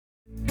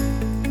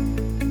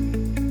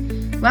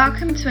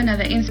Welcome to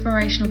another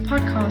inspirational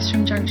podcast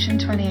from Junction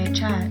 28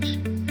 Church.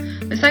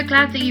 We're so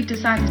glad that you've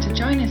decided to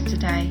join us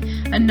today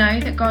and know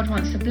that God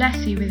wants to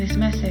bless you with this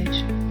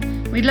message.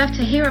 We'd love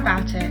to hear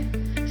about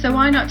it, so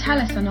why not tell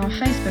us on our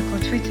Facebook or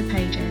Twitter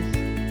pages?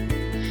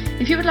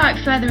 If you would like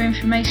further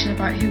information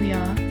about who we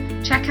are,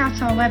 check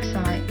out our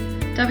website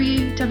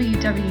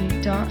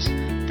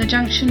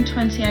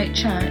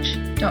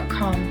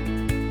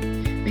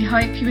www.thejunction28church.com. We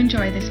hope you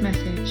enjoy this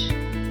message.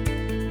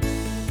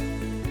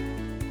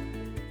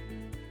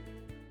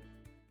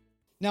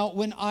 Now,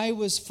 when I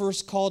was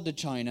first called to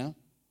China,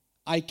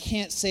 I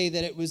can't say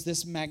that it was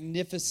this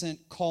magnificent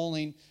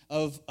calling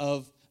of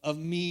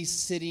me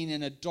sitting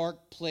in a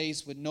dark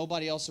place with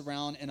nobody else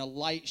around and a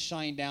light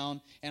shined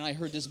down, and I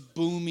heard this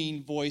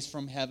booming voice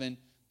from heaven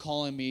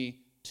calling me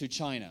to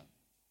China.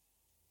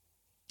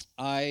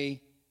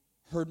 I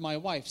heard my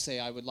wife say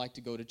I would like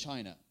to go to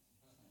China.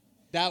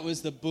 That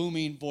was the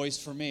booming voice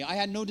for me. I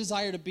had no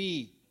desire to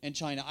be in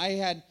China. I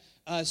had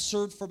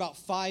served for about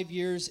 5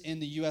 years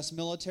in the U.S.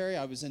 military.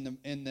 I was in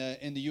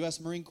the U.S.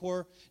 Marine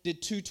Corps,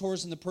 did 2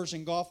 tours in the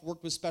Persian Gulf,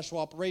 worked with special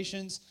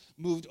operations,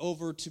 moved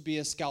over to be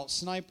a scout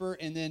sniper,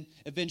 and then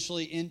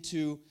eventually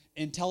into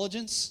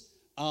intelligence.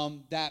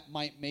 That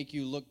might make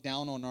you look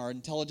down on our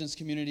intelligence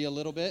community a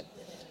little bit.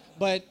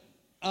 But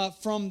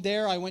from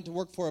there, I went to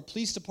work for a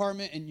police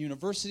department and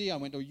university. I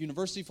went to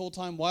university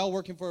full-time while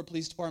working for a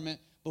police department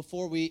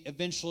before we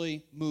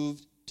eventually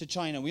moved to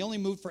China. We only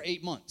moved for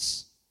 8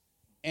 months.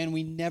 And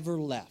we never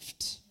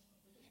left.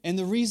 And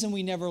the reason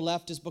we never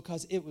left is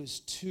because it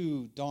was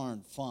too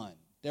darn fun.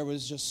 There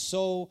was just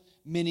so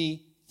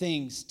many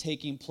things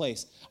taking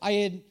place. I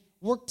had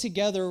worked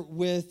together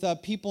with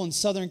people in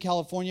Southern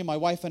California. My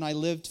wife and I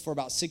lived for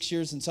about 6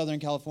 years in Southern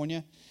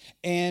California.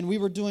 And we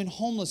were doing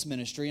homeless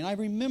ministry. And I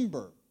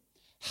remember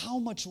how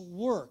much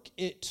work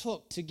it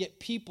took to get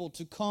people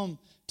to come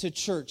to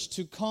church,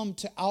 to come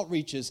to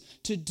outreaches,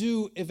 to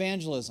do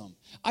evangelism.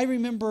 I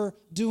remember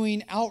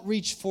doing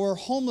outreach for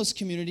homeless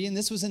community, and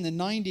this was in the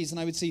 90s, and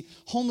I would see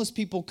homeless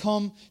people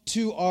come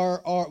to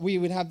we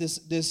would have this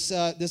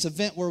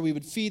event where we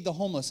would feed the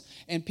homeless,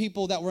 and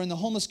people that were in the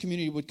homeless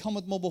community would come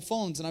with mobile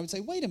phones, and I would say,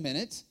 wait a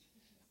minute,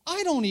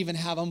 I don't even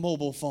have a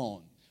mobile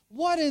phone.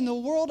 What in the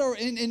world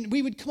and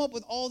we would come up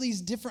with all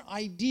these different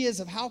ideas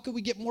of how could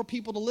we get more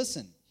people to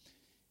listen.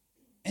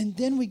 And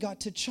then we got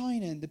to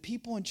China, and the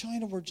people in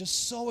China were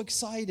just so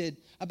excited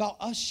about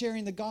us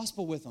sharing the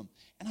gospel with them.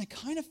 And I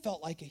kind of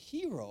felt like a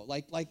hero,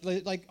 like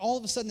all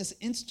of a sudden this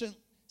instant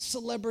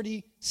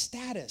celebrity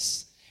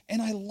status.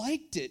 And I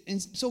liked it.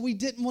 And so we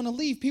didn't want to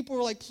leave. People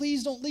were like,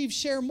 please don't leave,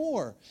 share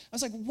more. I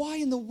was like, why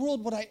in the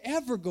world would I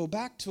ever go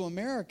back to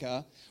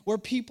America where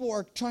people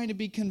are trying to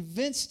be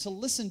convinced to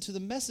listen to the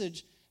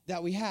message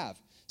that we have?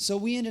 So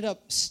we ended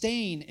up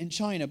staying in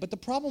China. But the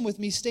problem with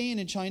me staying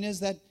in China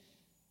is that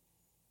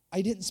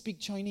I didn't speak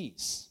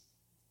Chinese.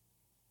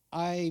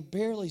 I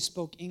barely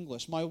spoke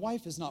English. My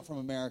wife is not from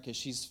America.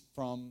 She's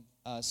from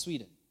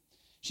Sweden.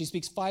 She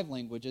speaks 5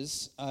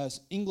 languages.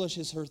 English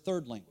is her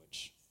 3rd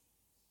language.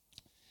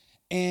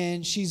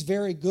 And she's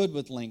very good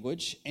with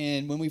language.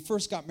 And when we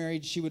first got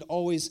married, she would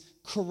always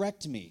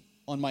correct me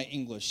on my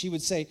English. She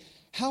would say,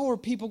 how are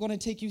people going to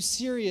take you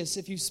serious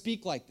if you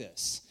speak like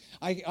this?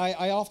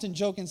 I often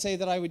joke and say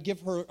that I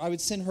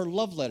would send her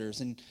love letters,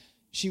 and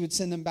she would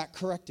send them back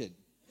corrected.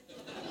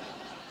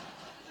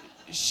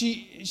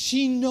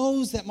 She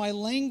knows that my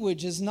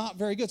language is not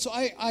very good. So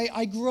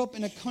I grew up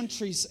in the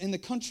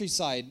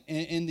countryside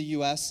in the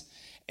U.S.,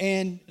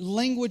 and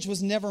language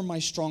was never my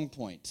strong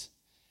point.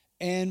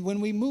 And when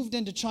we moved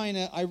into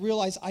China, I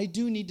realized I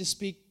do need to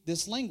speak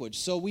this language.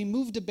 So we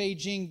moved to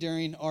Beijing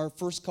during our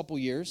first couple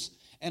years,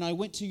 and I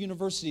went to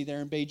university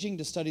there in Beijing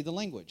to study the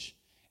language.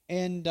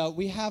 And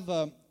we have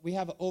an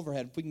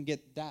overhead, if we can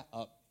get that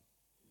up.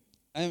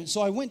 And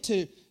so I went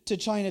to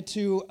China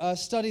to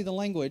study the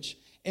language.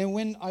 And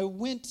when I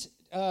went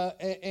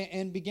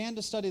and began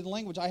to study the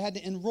language, I had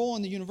to enroll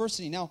in the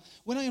university. Now,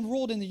 when I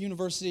enrolled in the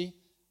university,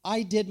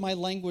 I did my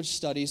language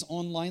studies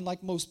online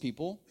like most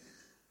people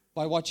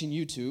by watching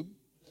YouTube.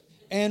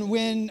 And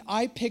when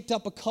I picked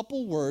up a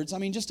couple words,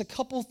 just a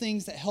couple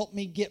things that helped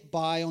me get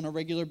by on a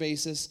regular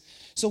basis.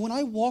 So when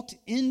I walked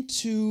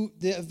into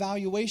the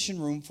evaluation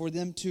room for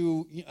them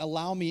to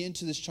allow me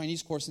into this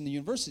Chinese course in the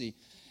university,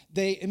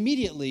 they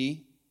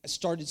immediately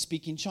started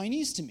speaking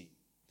Chinese to me.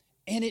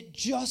 And it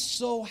just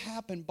so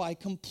happened by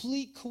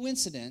complete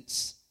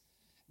coincidence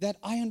that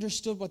I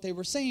understood what they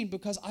were saying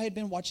because I had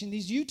been watching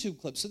these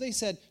YouTube clips. So they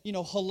said,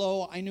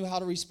 hello. I knew how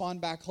to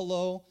respond back,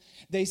 hello.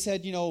 They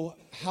said,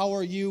 how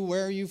are you?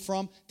 Where are you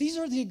from? These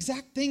are the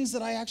exact things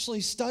that I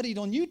actually studied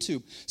on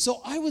YouTube.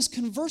 So I was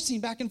conversing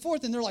back and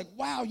forth, and they're like,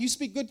 wow, you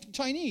speak good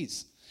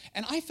Chinese.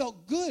 And I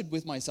felt good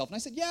with myself. And I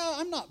said, yeah,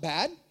 I'm not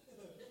bad.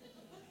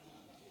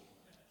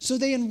 So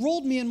they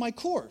enrolled me in my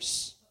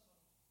course.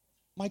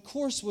 My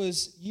course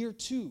was year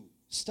 2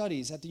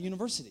 studies at the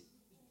university.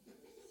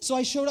 So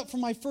I showed up for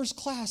my first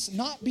class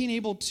not being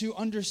able to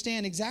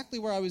understand exactly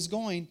where I was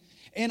going,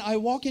 and I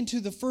walk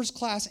into the first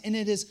class, and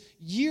it is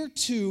year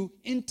 2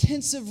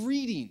 intensive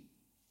reading.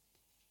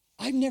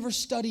 I've never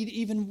studied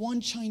even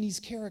one Chinese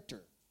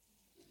character.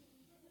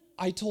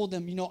 I told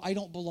them, I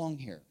don't belong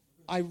here.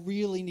 I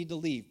really need to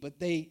leave. But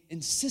they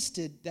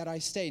insisted that I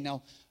stay.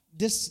 Now,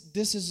 this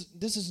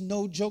is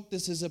no joke.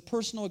 This is a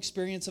personal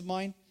experience of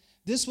mine.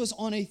 This was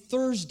on a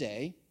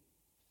Thursday.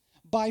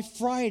 By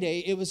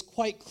Friday, it was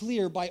quite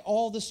clear by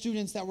all the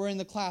students that were in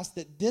the class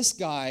that this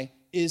guy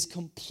is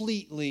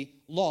completely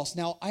lost.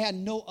 Now, I had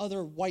no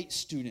other white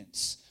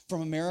students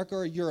from America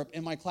or Europe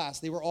in my class.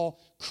 They were all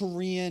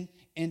Korean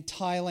and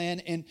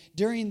Thailand. And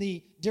during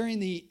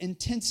the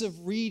intensive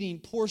reading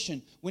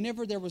portion,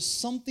 whenever there was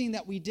something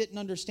that we didn't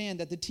understand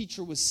that the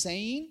teacher was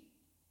saying,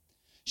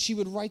 she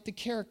would write the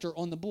character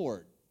on the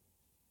board.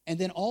 And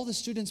then all the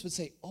students would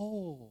say,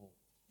 oh,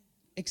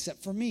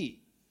 except for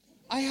me.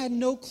 I had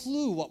no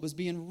clue what was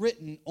being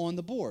written on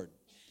the board.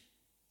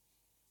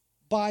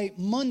 By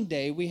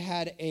Monday, we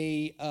had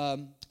a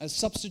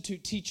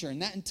substitute teacher,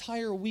 and that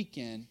entire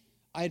weekend,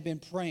 I had been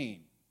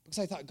praying because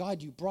I thought,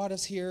 God, you brought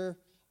us here.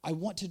 I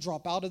want to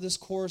drop out of this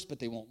course, but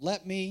they won't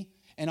let me,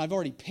 and I've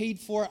already paid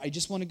for it. I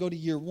just want to go to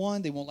year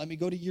one. They won't let me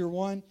go to year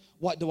one.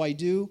 What do I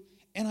do?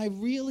 And I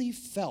really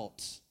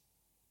felt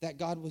that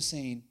God was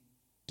saying,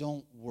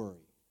 don't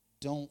worry,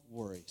 don't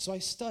worry. So I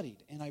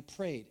studied, and I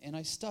prayed, and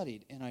I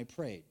studied, and I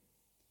prayed.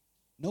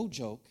 No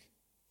joke,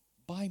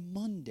 by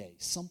Monday,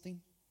 something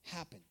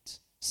happened.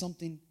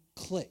 Something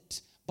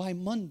clicked. By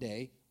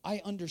Monday,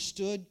 I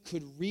understood,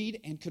 could read,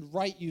 and could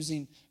write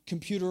using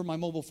computer or my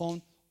mobile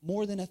phone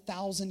more than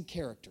 1,000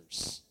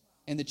 characters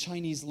in the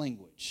Chinese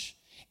language.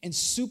 And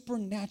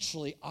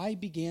supernaturally, I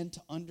began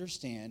to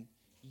understand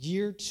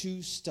year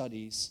 2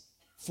 studies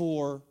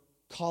for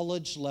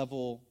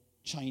college-level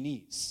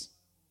Chinese.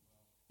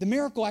 The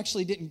miracle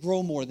actually didn't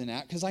grow more than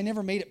that because I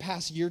never made it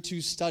past year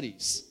 2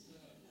 studies.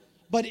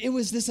 But it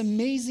was this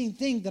amazing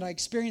thing that I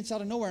experienced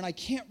out of nowhere, and I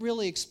can't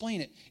really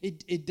explain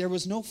it. There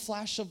was no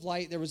flash of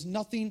light. There was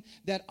nothing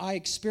that I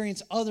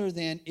experienced other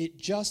than it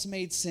just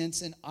made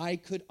sense, and I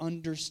could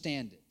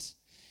understand it.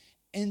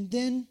 And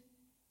then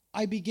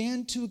I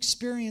began to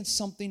experience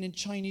something in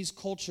Chinese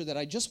culture that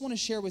I just want to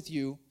share with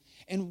you,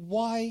 and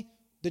why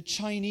the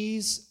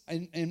Chinese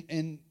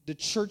and the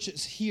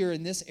churches here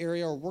in this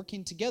area are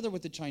working together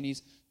with the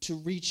Chinese to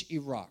reach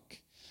Iraq.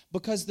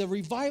 Because the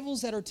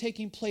revivals that are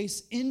taking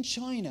place in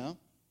China,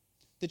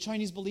 the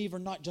Chinese believe are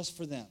not just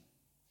for them.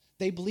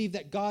 They believe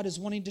that God is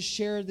wanting to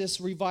share this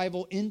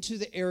revival into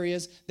the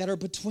areas that are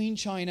between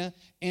China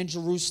and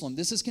Jerusalem.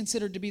 This is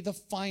considered to be the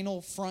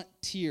final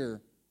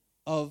frontier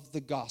of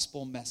the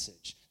gospel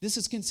message. This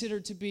is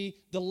considered to be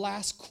the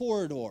last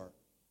corridor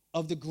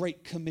of the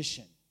Great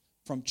Commission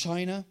from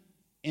China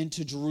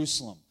into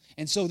Jerusalem.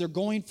 And so they're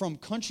going from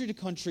country to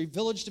country,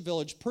 village to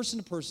village, person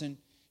to person,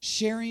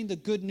 sharing the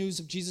good news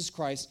of Jesus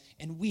Christ,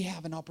 and we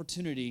have an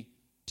opportunity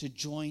to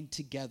join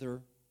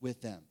together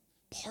with them,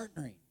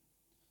 partnering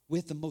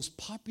with the most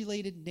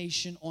populated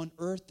nation on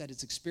earth that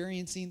is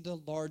experiencing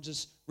the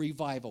largest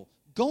revival,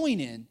 going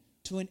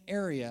into an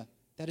area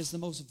that is the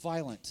most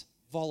violent,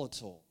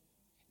 volatile,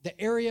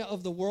 the area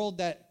of the world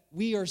that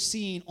we are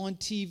seeing on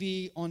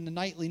TV, on the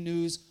nightly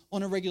news,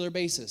 on a regular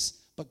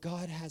basis. But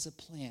God has a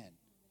plan,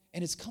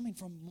 and it's coming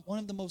from one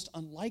of the most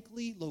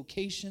unlikely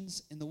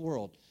locations in the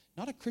world.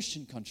 Not a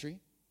Christian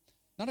country,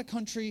 not a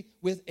country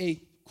with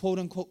a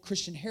quote-unquote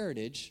Christian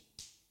heritage,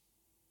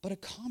 but a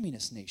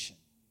communist nation.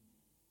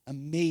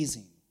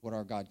 Amazing what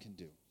our God can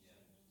do.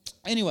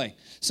 Anyway,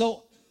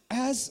 so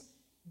as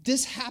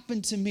this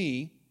happened to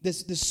me,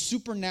 this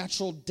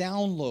supernatural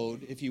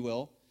download, if you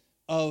will,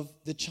 of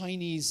the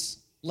Chinese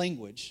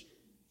language,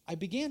 I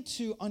began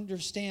to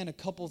understand a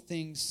couple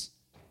things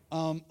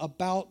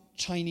about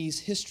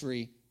Chinese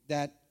history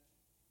that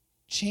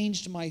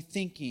changed my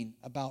thinking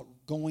about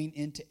going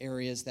into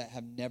areas that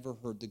have never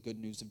heard the good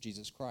news of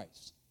Jesus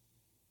Christ.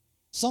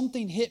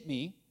 Something hit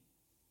me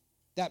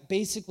that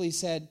basically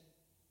said,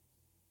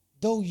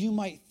 though you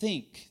might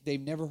think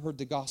they've never heard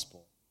the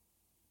gospel,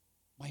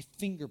 my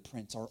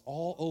fingerprints are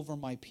all over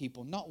my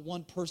people. Not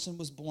one person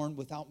was born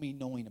without me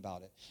knowing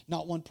about it.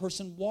 Not one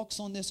person walks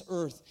on this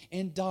earth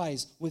and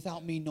dies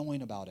without me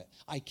knowing about it.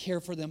 I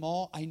care for them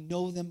all. I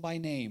know them by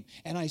name,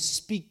 and I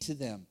speak to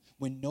them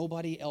when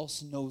nobody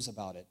else knows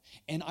about it.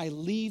 And I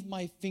leave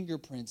my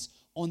fingerprints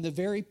on the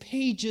very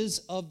pages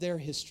of their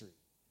history.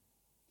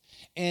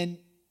 And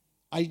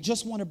I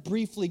just want to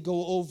briefly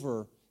go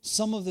over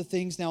some of the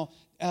things. Now,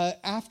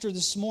 after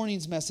this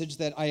morning's message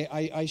that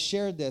I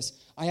shared this,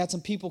 I had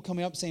some people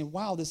coming up saying,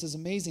 wow, this is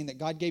amazing that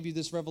God gave you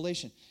this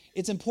revelation.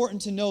 It's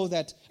important to know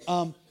that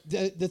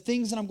the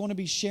things that I'm going to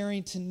be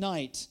sharing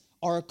tonight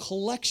are a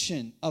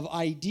collection of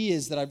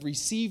ideas that I've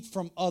received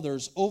from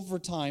others over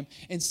time,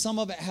 and some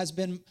of it has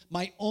been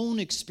my own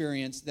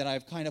experience that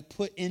I've kind of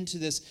put into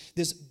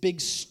this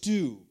big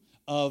stew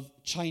of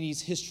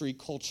Chinese history,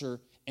 culture,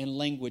 and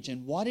language,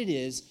 and what it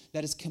is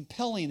that is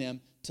compelling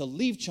them to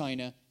leave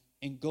China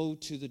and go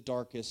to the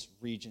darkest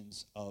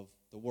regions of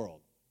the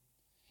world.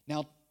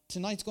 Now,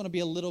 tonight's going to be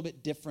a little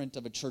bit different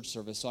of a church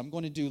service, so I'm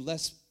going to do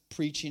less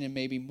preaching and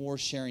maybe more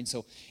sharing.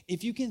 So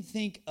if you can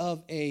think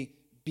of a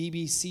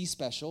BBC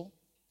special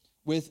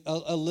with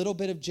a little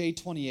bit of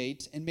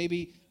J28 and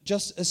maybe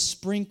just a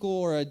sprinkle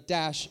or a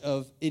dash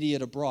of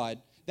Idiot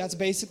Abroad. That's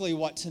basically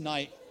what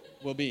tonight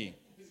will be.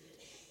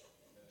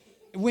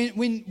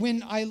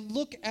 When I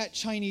look at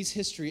Chinese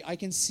history, I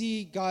can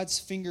see God's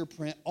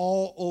fingerprint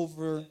all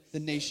over the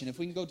nation. If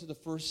we can go to the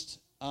first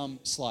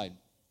slide.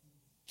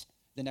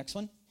 The next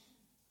one.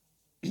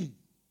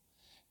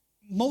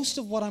 Most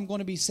of what I'm going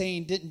to be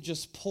saying didn't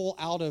just pull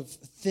out of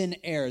thin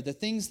air. The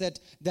things that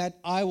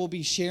I will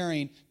be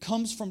sharing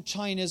comes from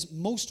China's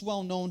most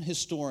well-known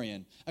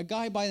historian, a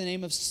guy by the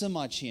name of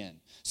Sima Qian.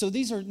 So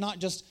these are not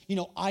just,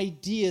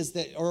 ideas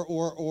that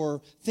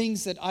or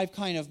things that I've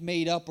kind of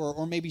made up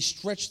or maybe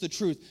stretched the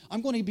truth.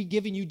 I'm going to be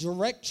giving you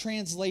direct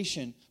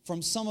translation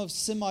from some of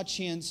Sima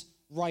Qian's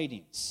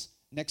writings.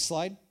 Next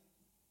slide.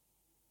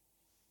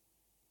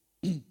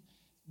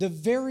 The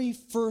very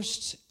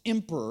first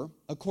emperor,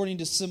 according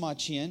to Sima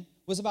Qian,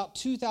 was about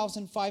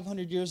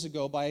 2,500 years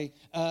ago by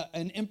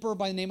an emperor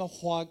by the name of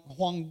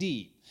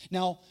Huangdi.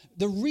 Now,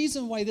 the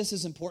reason why this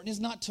is important is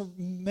not to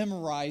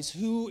memorize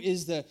who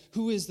is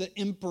the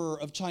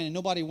emperor of China.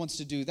 Nobody wants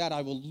to do that.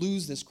 I will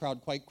lose this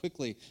crowd quite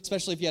quickly,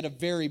 especially if you had a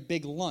very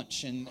big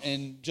lunch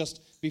and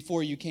just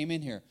before you came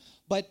in here.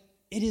 But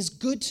it is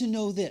good to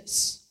know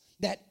this,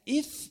 that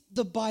if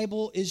the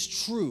Bible is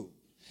true,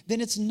 then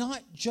it's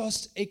not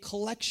just a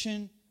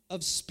collection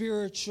of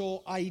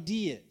spiritual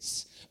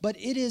ideas, but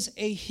it is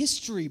a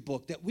history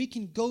book that we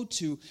can go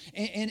to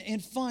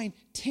and find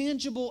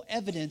tangible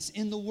evidence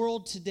in the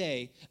world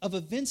today of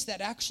events that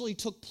actually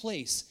took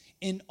place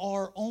in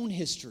our own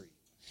history.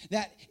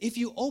 That if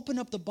you open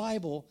up the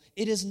Bible,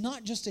 it is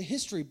not just a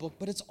history book,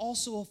 but it's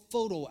also a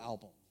photo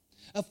album.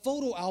 A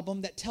photo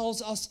album that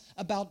tells us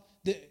about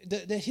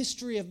the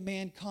history of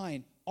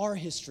mankind, our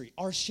history,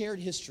 our shared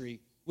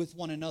history with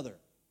one another.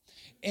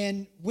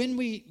 And when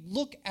we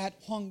look at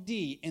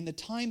Huangdi and the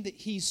time that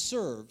he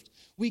served,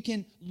 we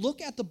can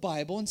look at the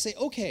Bible and say,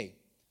 okay,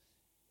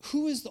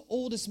 who is the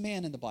oldest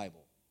man in the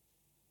Bible?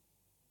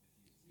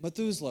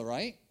 Methuselah,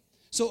 right?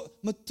 So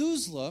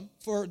Methuselah,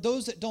 for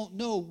those that don't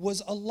know,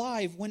 was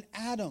alive when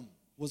Adam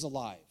was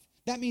alive.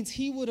 That means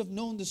he would have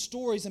known the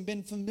stories and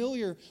been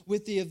familiar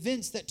with the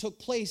events that took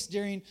place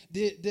during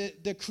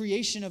the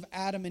creation of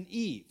Adam and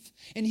Eve.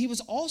 And he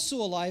was also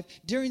alive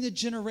during the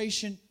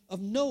generation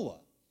of Noah,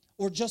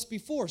 or just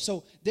before.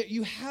 So that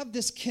you have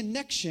this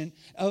connection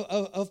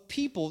of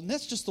people, and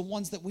that's just the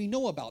ones that we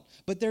know about.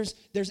 But there's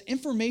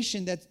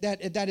information that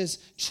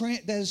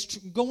is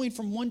going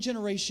from one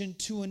generation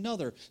to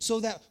another, so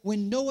that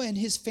when Noah and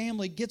his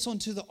family gets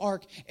onto the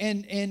ark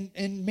and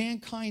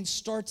mankind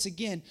starts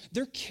again,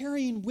 they're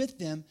carrying with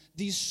them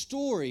these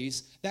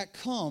stories that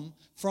come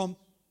from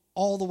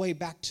all the way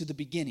back to the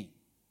beginning.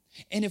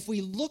 And if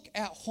we look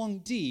at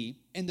Huangdi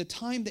and the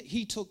time that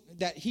he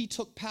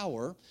took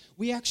power,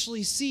 we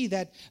actually see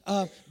that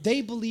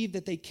they believed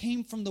that they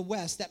came from the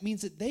West. That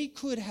means that they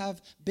could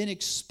have been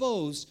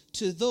exposed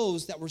to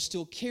those that were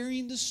still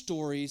carrying the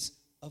stories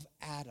of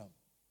Adam.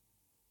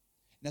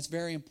 And that's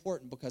very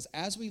important, because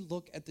as we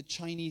look at the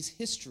Chinese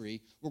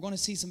history, we're going to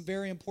see some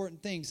very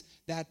important things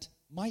that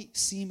might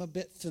seem a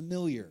bit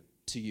familiar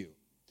to you.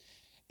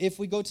 If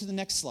we go to the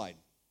next slide.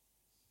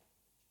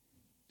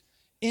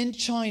 In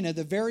China,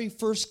 the very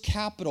first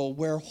capital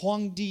where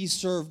Huangdi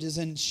served is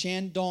in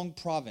Shandong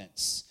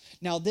province.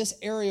 Now, this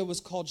area was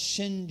called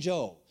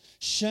Shenzhou.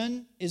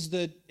 Shen is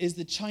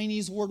the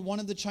Chinese word, one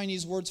of the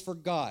Chinese words for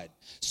God.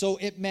 So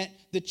it meant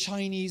the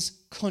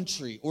Chinese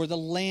country or the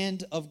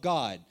land of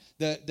God.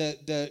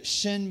 The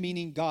Shen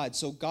meaning God,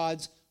 so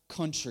God's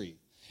country.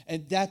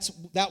 And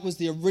that was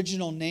the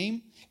original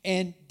name.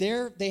 And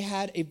there they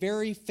had a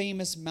very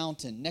famous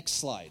mountain. Next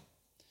slide.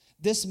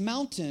 This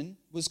mountain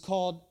was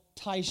called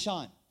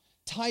Taishan.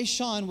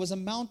 Taishan was a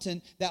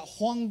mountain that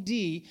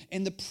Huangdi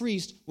and the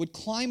priest would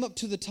climb up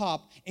to the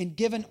top and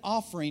give an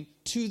offering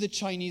to the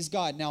Chinese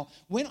god. Now,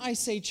 when I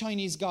say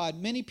Chinese god,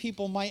 many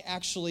people might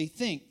actually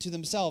think to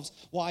themselves,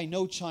 well, I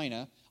know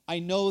China. I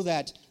know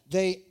that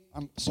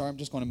I'm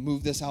just going to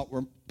move this out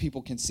where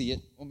people can see it.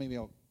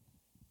 Well,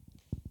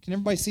 can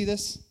everybody see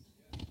this?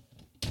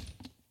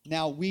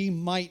 Now, we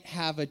might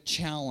have a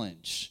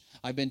challenge.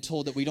 I've been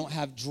told that we don't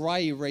have dry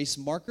erase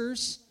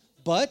markers,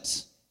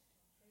 but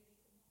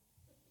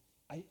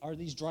are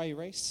these dry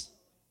erase?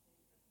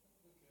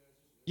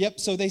 Yep,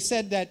 so they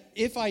said that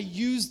if I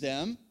use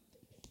them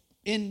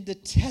in the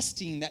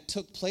testing that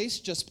took place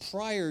just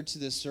prior to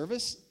this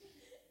service,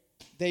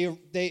 they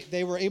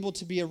were able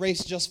to be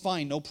erased just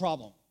fine, no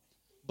problem.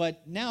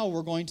 But now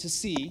we're going to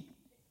see,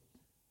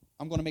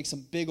 I'm going to make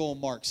some big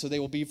old marks so they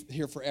will be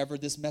here forever.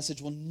 This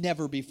message will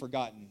never be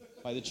forgotten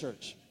by the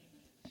church.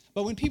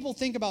 But when people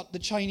think about the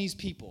Chinese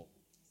people,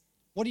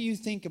 what do you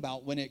think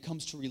about when it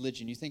comes to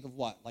religion? You think of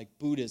what? Like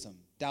Buddhism,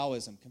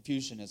 Taoism,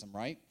 Confucianism,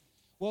 right?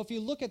 Well, if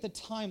you look at the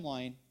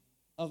timeline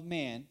of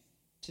man,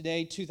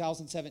 today,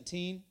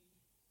 2017.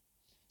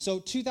 So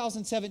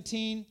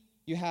 2017,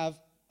 you have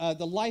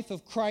the life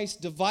of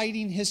Christ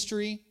dividing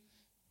history.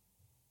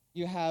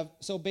 You have,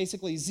 so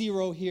basically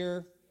 0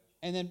 here,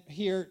 and then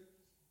here,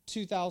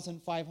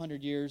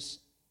 2,500 years,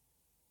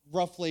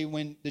 roughly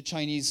when the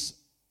Chinese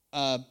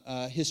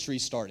history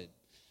started.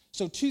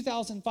 So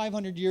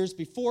 2,500 years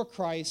before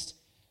Christ,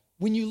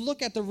 when you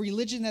look at the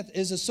religion that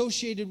is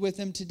associated with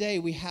them today,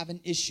 we have an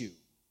issue.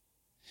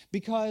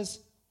 Because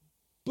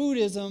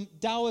Buddhism,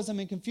 Taoism,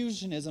 and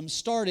Confucianism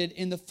started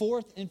in the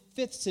 4th and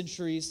 5th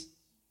centuries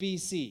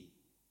BC.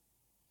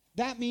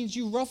 That means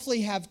you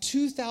roughly have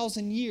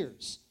 2,000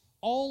 years,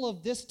 all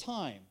of this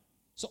time.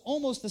 So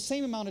almost the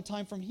same amount of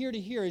time from here to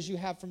here as you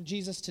have from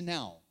Jesus to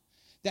now,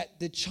 that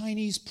the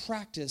Chinese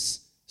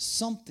practice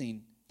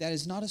something that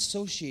is not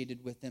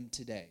associated with them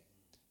today.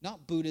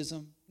 Not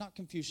Buddhism, not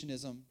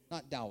Confucianism,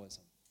 not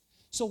Taoism.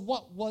 So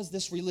what was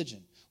this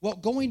religion? Well,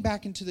 going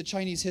back into the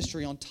Chinese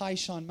history on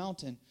Taishan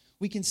Mountain,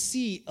 we can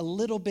see a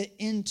little bit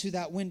into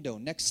that window.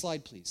 Next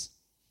slide, please.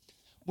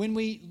 When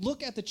we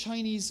look at the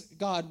Chinese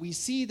god, we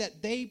see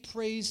that they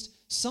praised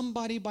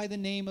somebody by the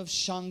name of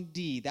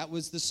Shangdi. That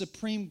was the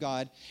supreme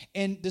god.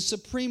 And the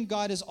supreme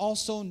god is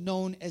also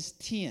known as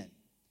Tian.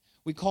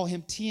 We call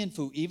him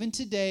Tianfu. Even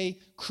today,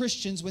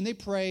 Christians, when they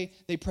pray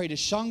to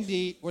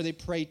Shangdi or they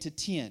pray to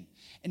Tian.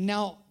 And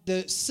now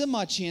the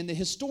Sima Qian, the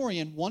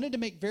historian, wanted to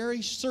make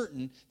very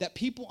certain that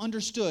people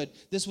understood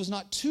this was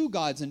not two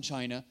gods in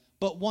China,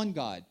 but one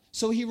god.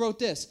 So he wrote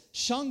this: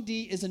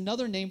 Shangdi is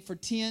another name for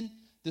Tian.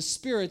 The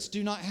spirits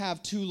do not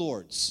have two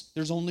lords.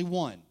 There's only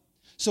one.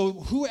 So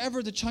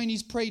whoever the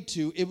Chinese prayed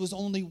to, it was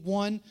only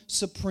one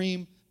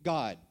supreme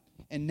God.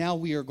 And now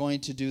we are going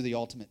to do the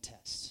ultimate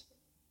test.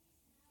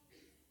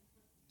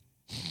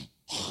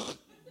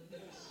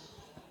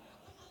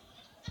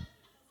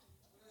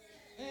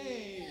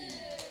 Hey.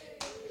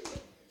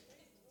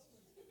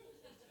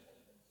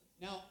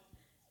 Now,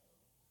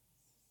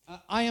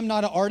 I am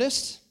not an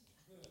artist.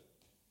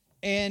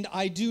 And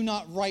I do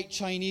not write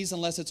Chinese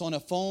unless it's on a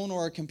phone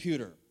or a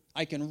computer.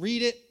 I can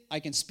read it, I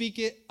can speak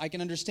it, I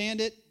can understand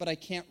it, but I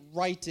can't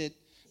write it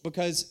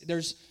because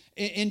there's,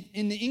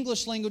 in the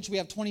English language, we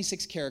have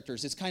 26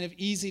 characters. It's kind of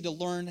easy to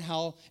learn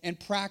how and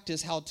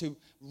practice how to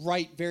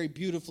write very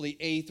beautifully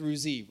A through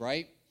Z,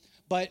 right?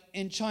 But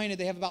in China,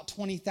 they have about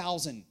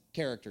 20,000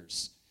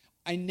 characters.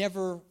 I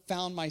never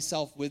found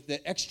myself with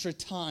the extra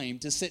time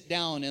to sit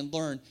down and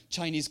learn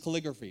Chinese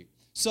calligraphy.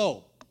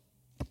 So,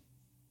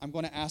 I'm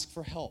going to ask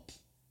for help.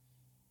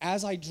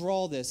 As I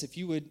draw this, if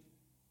you would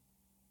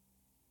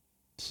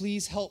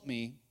please help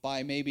me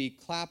by maybe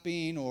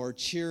clapping or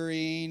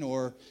cheering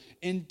or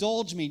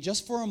indulge me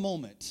just for a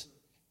moment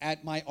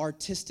at my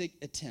artistic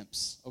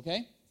attempts,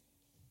 okay?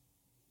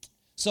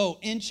 So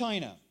in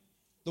China,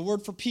 the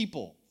word for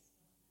people,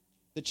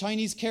 the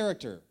Chinese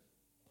character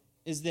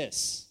is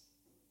this.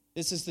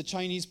 This is the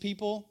Chinese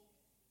people.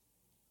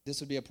 This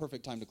would be a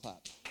perfect time to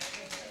clap.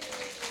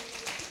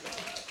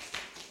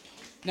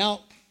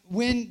 Now,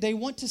 when they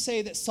want to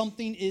say that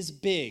something is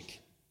big,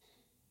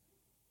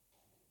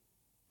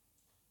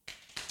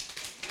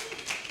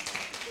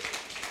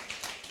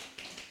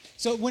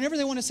 so whenever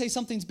they want to say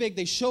something's big,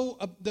 they show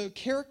the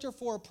character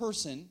for a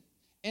person,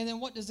 and then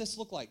what does this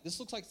look like? This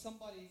looks like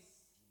somebody's.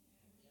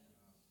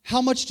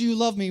 How much do you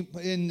love me?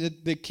 And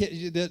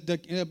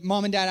the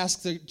mom and dad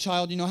ask the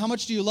child, how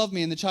much do you love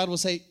me? And the child will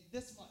say,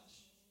 this much,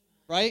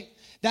 right?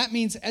 That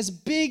means as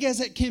big as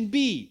it can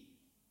be.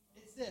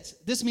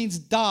 This means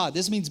da.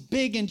 This means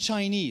big in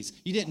Chinese.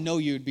 You didn't know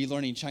you would be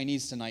learning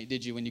Chinese tonight,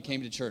 did you, when you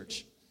came to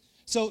church?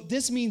 So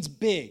this means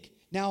big.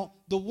 Now,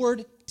 the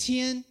word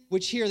Tian,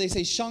 which here they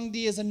say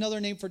Shangdi is another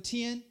name for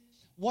Tian.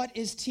 What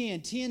is Tian?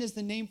 Tian is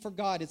the name for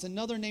God. It's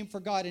another name for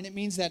God, and it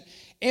means that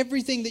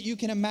everything that you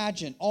can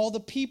imagine, all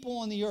the people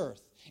on the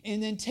earth,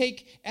 and then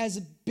take as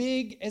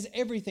big as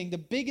everything, the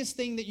biggest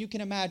thing that you can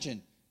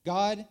imagine.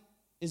 God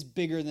is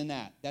bigger than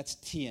that. That's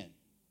Tian.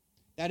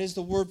 That is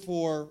the word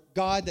for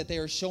God that they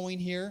are showing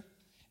here.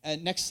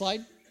 Next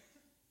slide.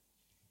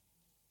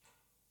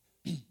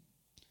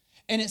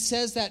 And it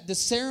says that the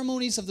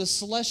ceremonies of the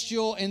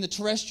celestial and the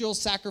terrestrial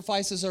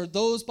sacrifices are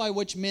those by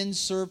which men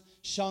serve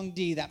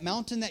Shangdi. That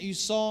mountain that you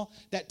saw,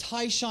 that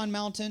Taishan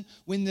mountain,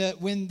 when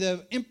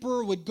the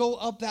emperor would go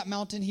up that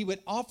mountain, he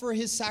would offer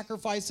his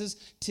sacrifices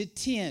to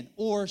Tian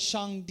or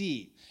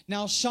Shangdi.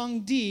 Now,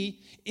 Shangdi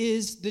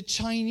is the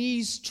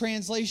Chinese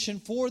translation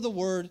for the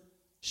word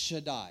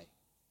Shaddai.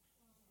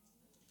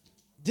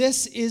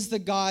 This is the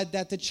God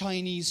that the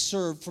Chinese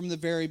served from the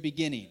very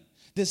beginning.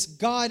 This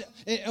God,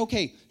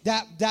 okay,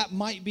 that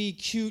might be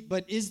cute,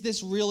 but is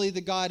this really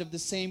the God of the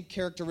same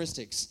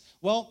characteristics?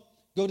 Well,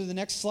 go to the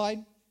next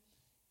slide.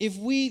 If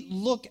we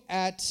look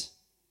at,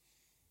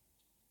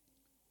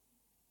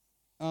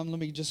 let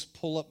me just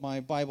pull up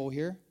my Bible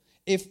here.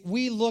 If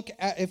we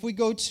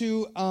go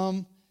to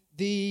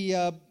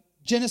the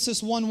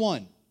Genesis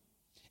 1:1,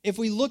 if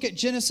we look at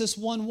Genesis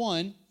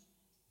 1:1,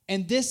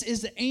 and this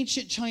is the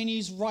ancient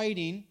Chinese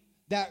writing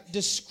that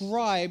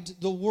described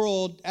the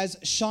world as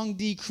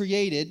Shangdi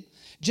created.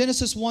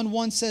 Genesis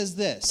 1:1 says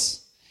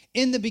this: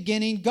 in the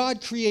beginning,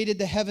 God created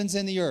the heavens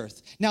and the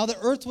earth. Now the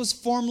earth was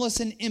formless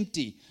and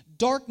empty.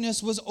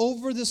 Darkness was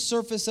over the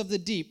surface of the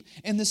deep,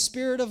 and the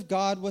Spirit of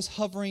God was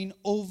hovering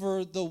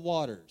over the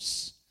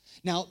waters.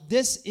 Now,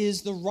 this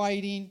is the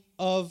writing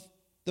of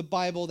the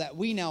Bible that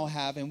we now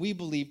have and we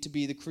believe to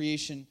be the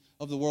creation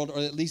of the world, or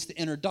at least the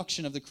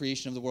introduction of the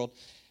creation of the world,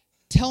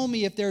 tell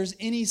me if there's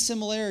any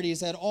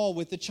similarities at all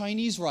with the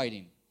Chinese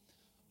writing.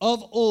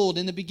 Of old,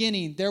 in the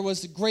beginning, there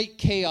was great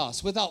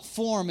chaos, without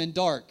form and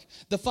dark.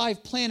 The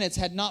 5 planets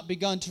had not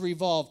begun to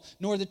revolve,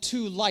 nor the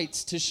 2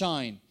 lights to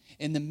shine.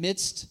 In the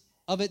midst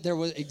of it,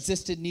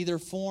 existed neither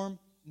form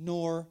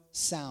nor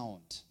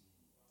sound.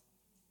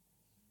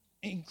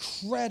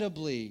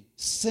 Incredibly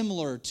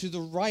similar to the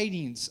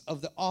writings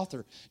of the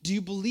author. Do you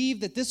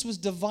believe that this was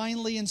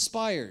divinely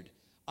inspired?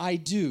 I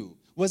do.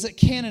 Was it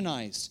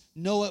canonized?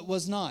 No, it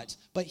was not.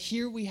 But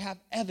here we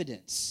have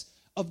evidence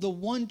of the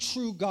one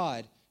true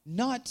God,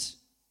 not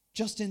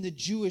just in the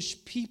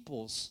Jewish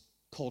people's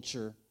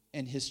culture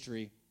and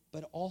history,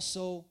 but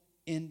also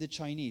in the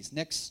Chinese.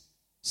 Next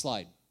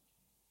slide.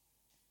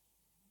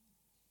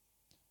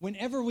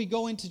 Whenever we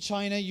go into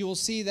China, you will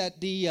see that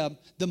the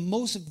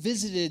most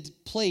visited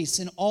place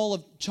in all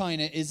of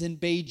China is in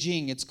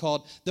Beijing. It's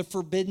called the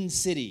Forbidden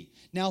City.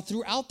 Now,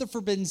 throughout the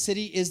Forbidden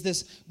City is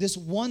this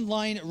one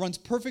line. It runs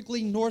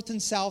perfectly north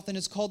and south, and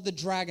it's called the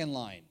Dragon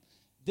Line.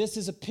 This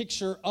is a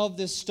picture of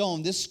this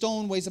stone. This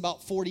stone weighs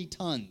about 40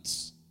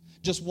 tons,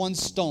 just one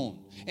stone.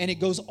 And it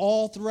goes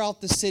all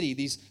throughout the city,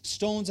 these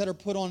stones that are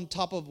put on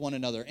top of one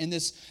another. And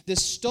this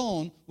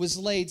stone was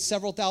laid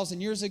several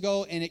thousand years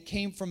ago, and it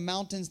came from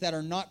mountains that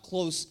are not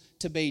close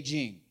to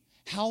Beijing.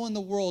 How in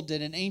the world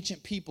did an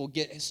ancient people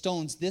get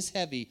stones this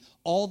heavy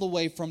all the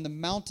way from the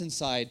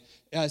mountainside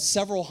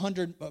several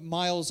hundred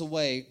miles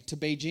away to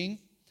Beijing?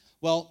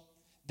 Well,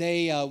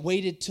 they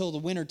waited till the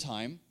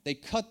wintertime. They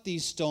cut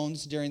these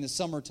stones during the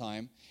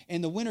summertime.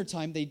 In the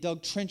wintertime, they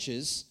dug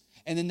trenches,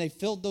 and then they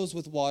filled those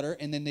with water,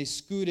 and then they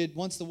scooted.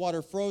 Once the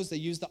water froze, they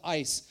used the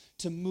ice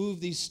to move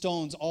these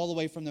stones all the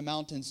way from the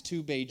mountains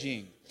to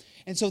Beijing.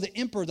 And so the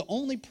emperor, the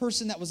only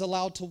person that was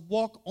allowed to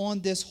walk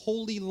on this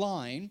holy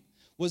line,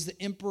 was the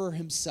emperor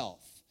himself.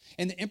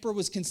 And the emperor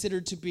was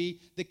considered to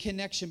be the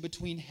connection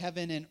between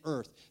heaven and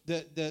earth,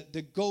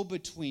 the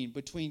go-between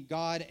between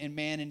God and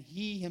man. And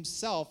he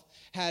himself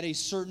had a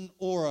certain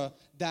aura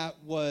that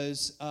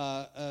was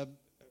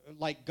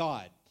like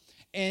God.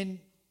 And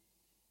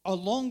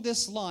along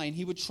this line,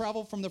 he would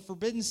travel from the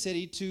Forbidden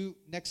City to,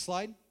 next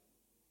slide,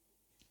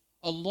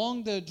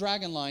 along the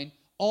Dragon Line,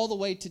 all the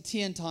way to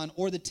Tiantan,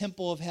 or the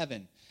Temple of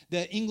Heaven.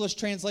 The English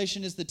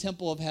translation is the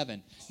Temple of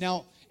Heaven.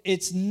 Now,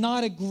 it's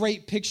not a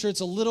great picture. It's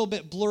a little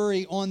bit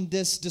blurry on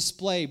this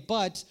display,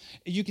 but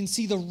you can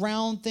see the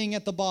round thing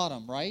at the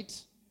bottom, right?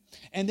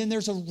 And then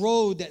there's a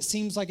road that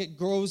seems like it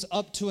grows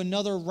up to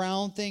another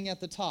round thing at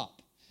the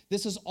top.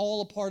 This is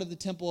all a part of the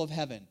Temple of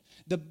Heaven.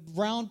 The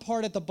round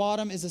part at the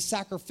bottom is a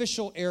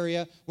sacrificial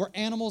area where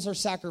animals are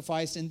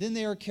sacrificed, and then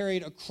they are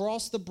carried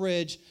across the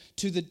bridge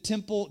to the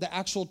temple, the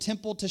actual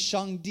temple to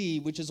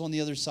Shangdi, which is on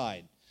the other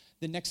side.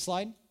 The next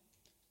slide.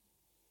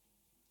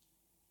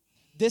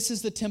 This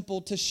is the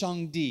temple to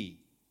Shangdi,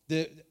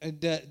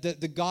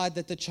 the god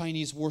that the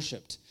Chinese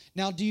worshipped.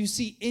 Now, do you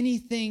see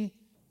anything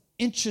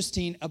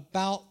interesting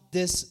about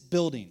this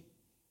building?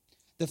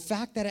 The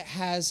fact that it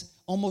has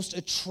almost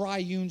a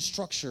triune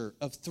structure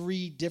of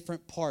 3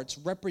 different parts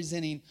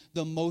representing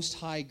the Most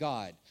High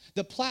God.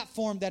 The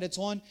platform that it's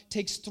on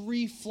takes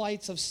 3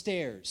 flights of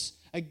stairs.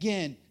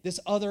 Again, this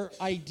other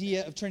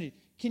idea of Trinity.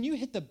 Can you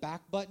hit the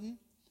back button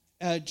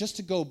just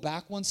to go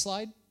back one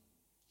slide?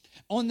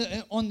 On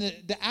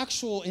the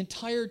actual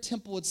entire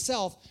temple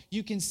itself,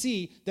 you can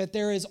see that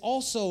there is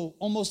also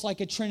almost like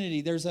a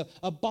trinity. There's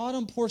a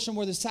bottom portion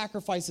where the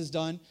sacrifice is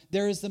done.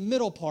 There is the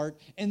middle part,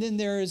 and then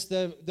there is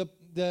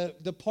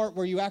the part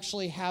where you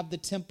actually have the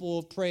temple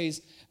of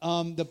praise,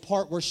 the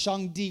part where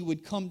Shangdi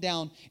would come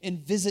down and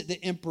visit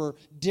the emperor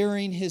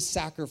during his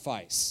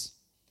sacrifice.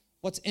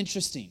 What's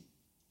interesting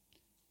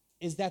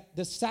is that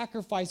the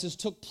sacrifices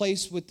took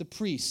place with the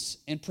priests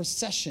and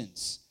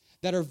processions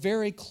that are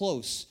very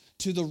close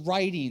to the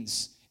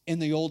writings in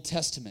the Old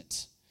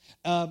Testament.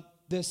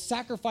 The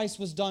sacrifice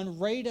was done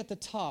right at the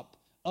top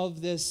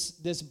of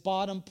this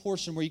bottom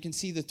portion where you can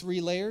see the 3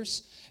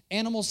 layers.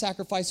 Animal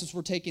sacrifices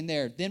were taken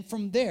there. Then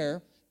from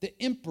there, the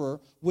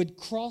emperor would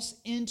cross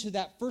into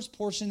that first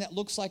portion that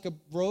looks like a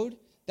road.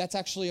 That's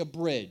actually a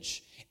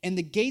bridge. And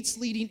the gates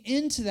leading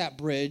into that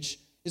bridge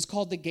is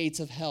called the gates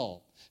of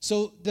hell.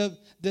 So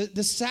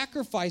the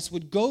sacrifice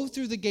would go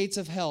through the gates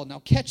of hell. Now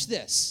catch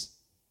this.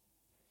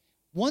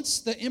 Once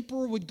the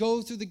emperor would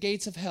go through the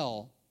gates of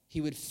hell, he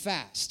would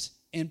fast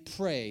and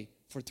pray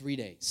for 3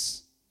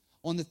 days.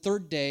 On the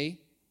 3rd day,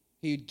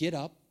 he would get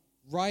up,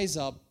 rise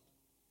up,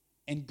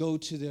 and go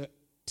to the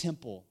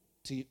temple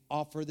to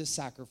offer the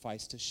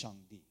sacrifice to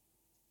Shangdi.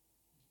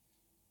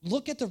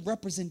 Look at the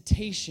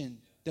representation,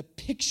 the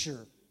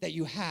picture that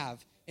you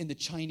have in the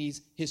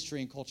Chinese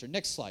history and culture.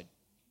 Next slide.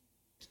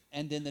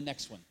 And then the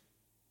next one.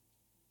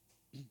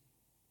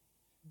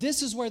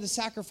 This is where the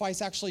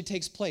sacrifice actually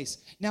takes place.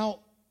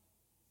 Now,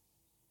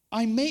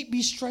 I may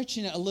be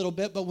stretching it a little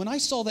bit, but when I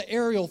saw the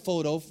aerial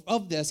photo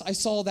of this, I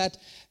saw that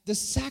the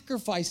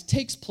sacrifice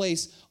takes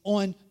place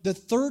on the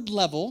 3rd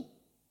level,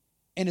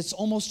 and it's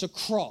almost a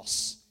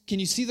cross. Can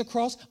you see the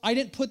cross? I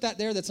didn't put that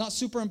there. That's not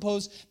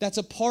superimposed. That's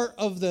a part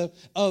of the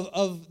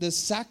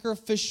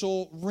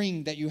sacrificial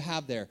ring that you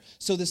have there.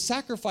 So the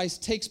sacrifice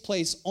takes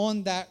place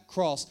on that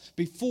cross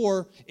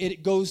before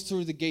it goes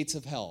through the gates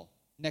of hell.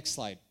 Next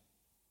slide.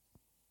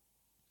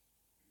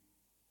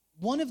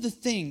 One of the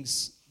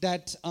things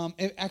that,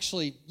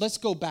 actually, let's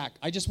go back.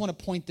 I just want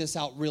to point this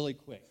out really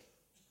quick.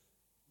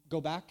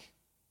 Go back.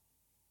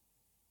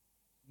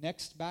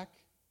 Next, back.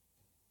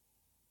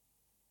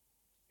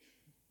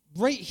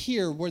 Right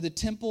here, where the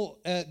temple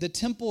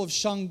of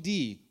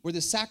Shangdi, where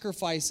the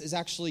sacrifice is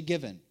actually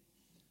given.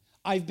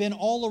 I've been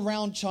all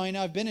around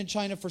China. I've been in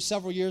China for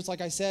several years,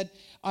 like I said.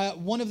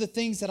 One of the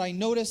things that I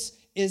notice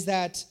is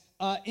that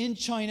in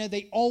China,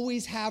 they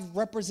always have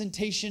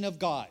representation of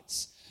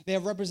gods. They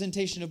have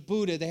representation of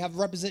Buddha. They have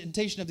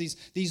representation of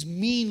these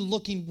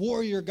mean-looking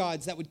warrior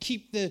gods that would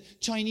keep the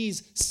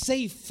Chinese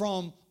safe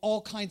from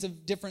all kinds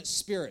of different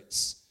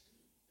spirits.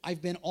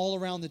 I've been all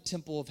around the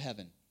Temple of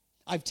Heaven.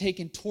 I've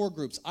taken tour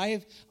groups.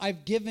 I've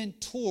given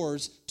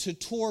tours to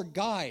tour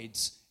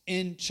guides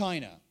in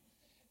China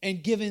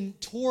and given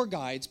tour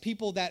guides,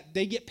 people that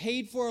they get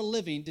paid for a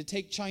living to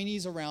take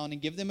Chinese around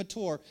and give them a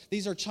tour.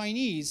 These are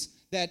Chinese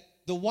that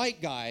the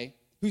white guy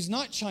who's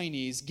not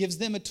Chinese gives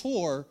them a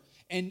tour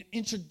and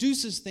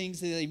introduces things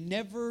that they've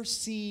never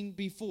seen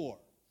before.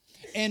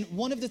 And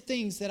one of the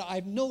things that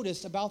I've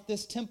noticed about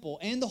this temple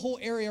and the whole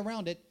area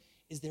around it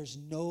is there's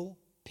no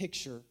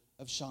picture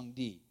of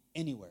Shangdi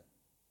anywhere.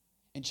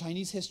 In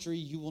Chinese history,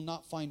 you will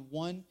not find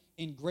one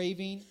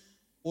engraving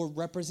or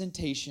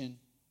representation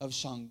of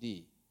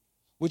Shangdi,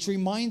 which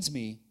reminds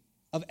me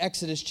of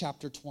Exodus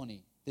chapter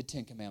 20, the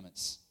 10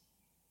 Commandments.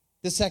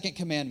 The second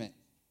commandment,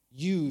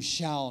 you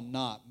shall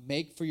not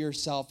make for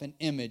yourself an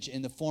image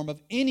in the form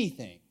of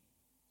anything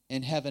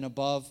in heaven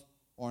above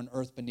or on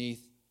earth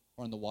beneath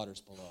or in the waters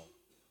below.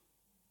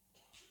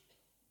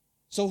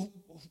 So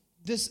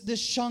this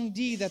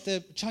Shangdi that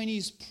the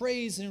Chinese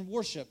praised and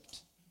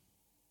worshiped,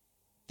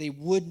 they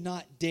would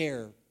not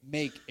dare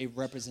make a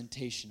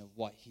representation of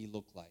what he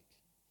looked like.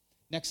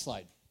 Next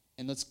slide.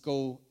 And let's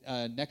go,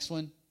 next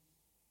one.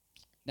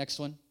 Next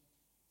one.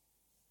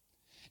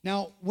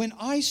 Now, when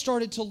I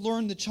started to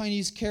learn the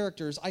Chinese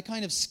characters, I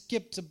kind of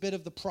skipped a bit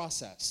of the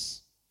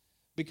process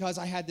because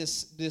I had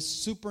this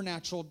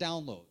supernatural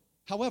download.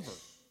 However,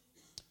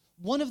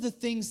 one of the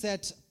things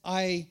that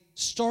I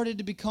started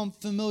to become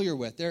familiar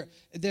with,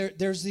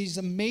 there's these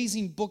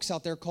amazing books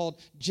out there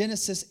called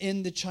Genesis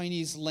in the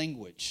Chinese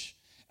language.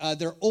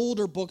 They're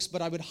older books,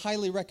 but I would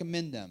highly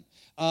recommend them.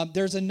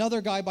 There's another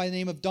guy by the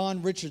name of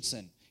Don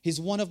Richardson. He's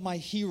one of my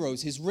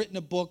heroes. He's written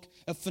a book,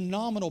 a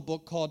phenomenal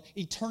book called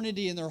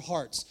Eternity in Their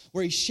Hearts,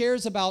 where he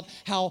shares about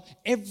how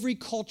every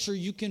culture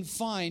you can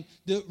find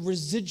the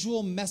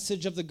residual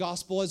message of the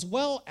gospel as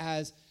well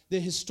as the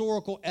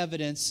historical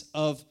evidence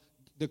of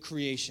the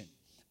creation.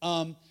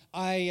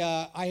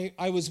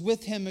 I was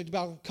with him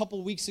about a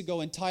couple weeks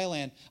ago in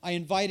Thailand. I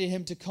invited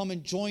him to come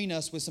and join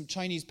us with some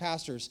Chinese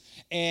pastors.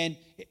 And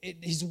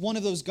he's one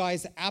of those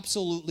guys that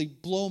absolutely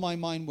blow my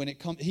mind when it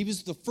comes. He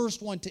was the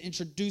first one to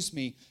introduce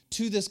me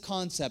to this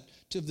concept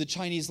of the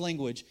Chinese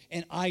language.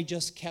 And I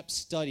just kept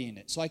studying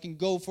it. So I can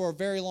go for a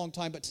very long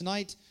time. But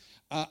tonight,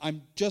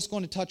 I'm just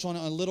going to touch on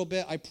it a little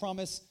bit. I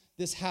promise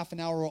this half an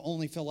hour will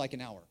only feel like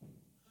an hour.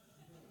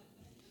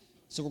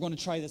 So we're going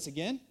to try this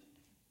again.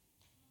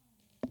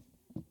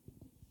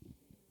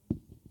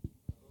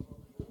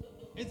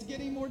 It's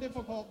getting more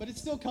difficult, but it's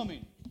still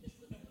coming.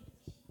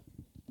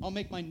 I'll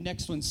make my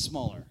next one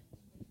smaller.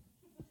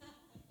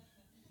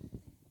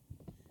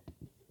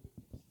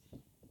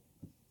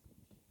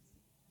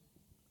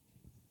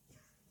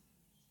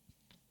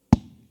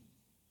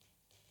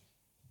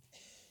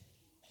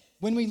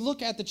 When we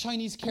look at the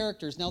Chinese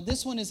characters, now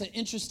this one is an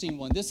interesting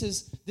one. This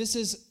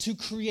is to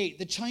create.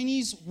 The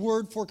Chinese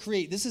word for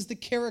create. This is the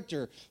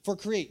character for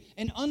create.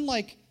 And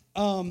unlike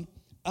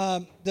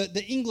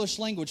the English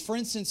language, for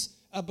instance,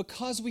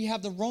 because we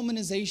have the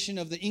romanization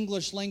of the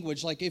English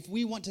language, like if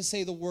we want to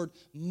say the word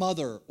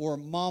mother or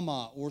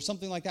mama or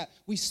something like that,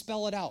 we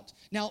spell it out.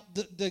 Now,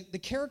 the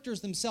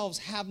characters themselves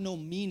have no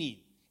meaning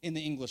in the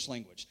English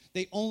language.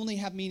 They only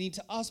have meaning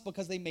to us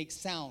because they make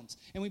sounds.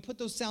 And we put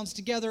those sounds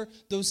together,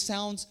 those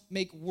sounds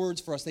make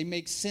words for us. They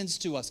make sense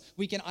to us.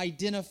 We can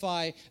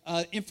identify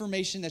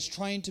information that's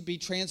trying to be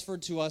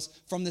transferred to us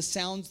from the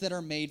sounds that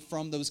are made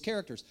from those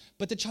characters.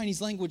 But the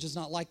Chinese language is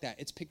not like that.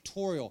 It's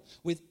pictorial.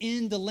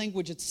 Within the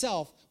language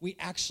itself, we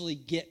actually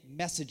get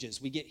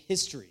messages. We get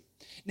history.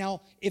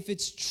 Now, if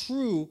it's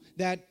true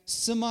that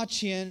Sima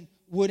Qian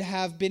would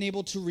have been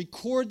able to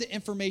record the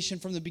information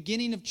from the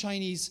beginning of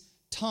Chinese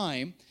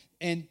time,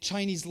 and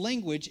Chinese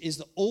language is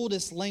the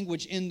oldest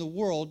language in the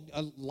world,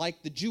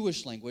 like the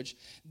Jewish language,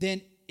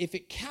 then if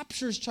it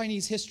captures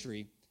Chinese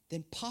history,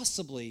 then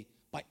possibly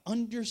by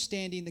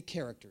understanding the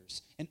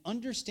characters and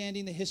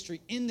understanding the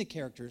history in the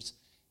characters,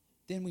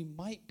 then we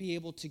might be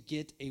able to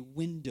get a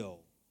window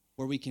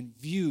where we can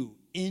view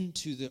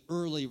into the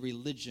early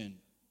religion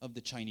of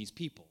the Chinese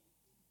people.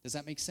 Does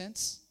that make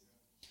sense?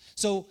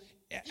 So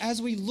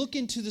as we look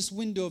into this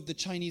window of the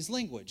Chinese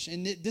language,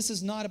 and this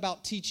is not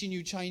about teaching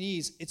you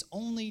Chinese, it's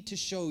only to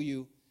show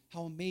you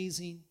how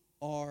amazing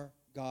our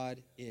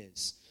God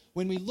is.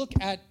 When we look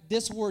at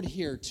this word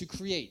here, to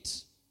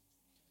create,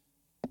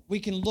 we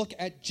can look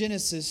at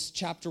Genesis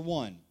chapter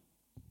 1,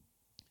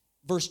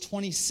 verse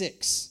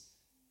 26.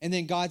 And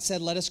then God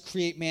said, let us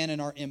create man in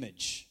our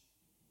image.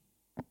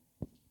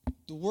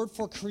 The word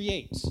for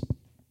create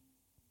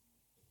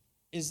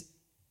is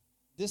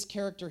this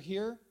character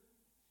here,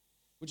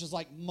 which is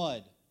like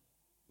mud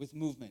with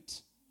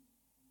movement.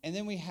 And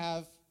then we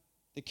have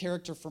the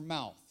character for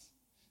mouth.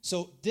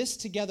 So this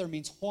together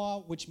means hua,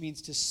 which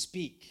means to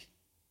speak,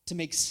 to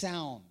make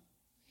sound.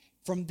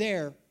 From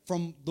there,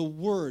 from the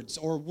words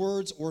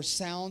or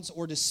sounds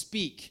or to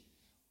speak,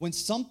 when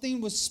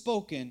something was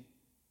spoken,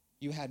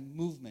 you had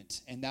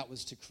movement, and that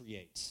was to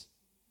create.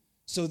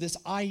 So this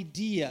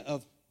idea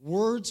of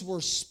words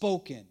were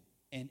spoken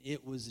and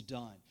it was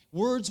done.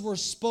 Words were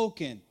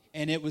spoken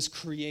and it was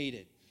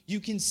created. You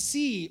can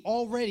see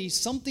already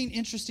something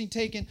interesting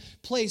taking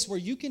place where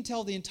you can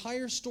tell the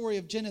entire story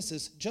of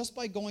Genesis just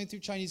by going through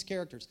Chinese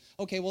characters.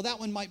 Okay, well, that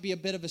one might be a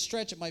bit of a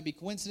stretch. It might be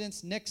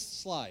coincidence.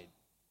 Next slide.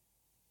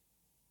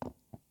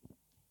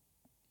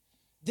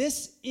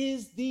 This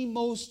is the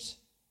most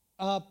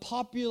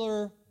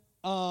popular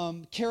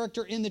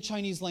character in the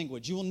Chinese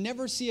language. You will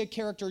never see a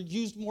character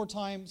used more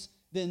times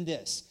than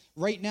this.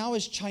 Right now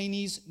is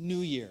Chinese New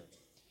Year.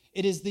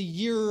 It is the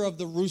year of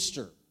the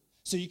rooster.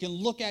 So you can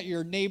look at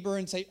your neighbor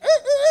and say, "Arr,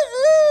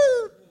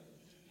 arr, arr."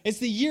 It's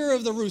the year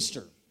of the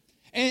rooster.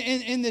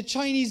 And the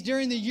Chinese,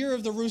 during the year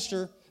of the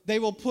rooster, they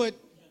will put,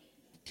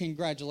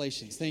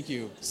 congratulations, thank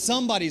you.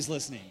 Somebody's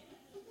listening.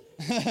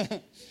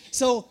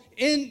 So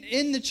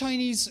in the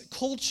Chinese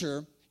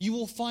culture, you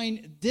will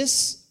find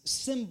this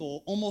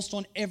symbol almost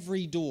on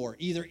every door,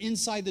 either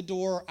inside the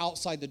door or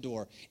outside the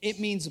door. It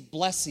means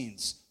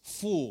blessings,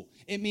 full.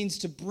 It means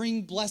to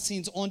bring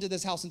blessings onto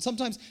this house. And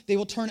sometimes they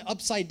will turn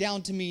upside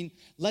down to mean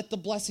let the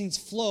blessings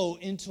flow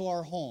into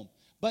our home.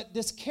 But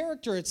this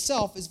character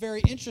itself is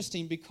very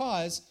interesting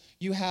because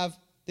you have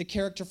the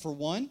character for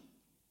one,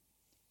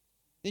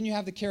 then you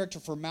have the character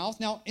for mouth.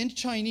 Now, in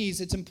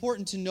Chinese, it's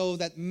important to know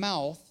that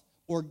mouth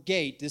or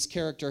gate, this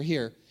character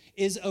here,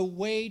 is a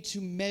way to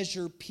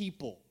measure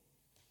people.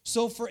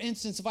 So, for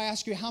instance, if I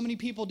ask you, how many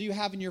people do you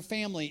have in your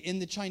family in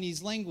the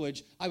Chinese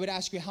language, I would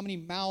ask you, how many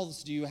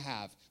mouths do you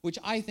have? Which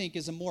I think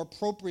is a more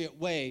appropriate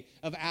way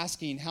of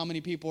asking how many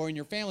people are in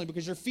your family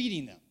because you're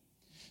feeding them.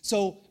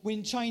 So,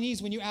 in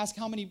Chinese, when you ask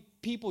how many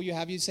people you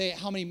have, you say,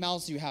 how many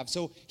mouths do you have?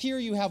 So, here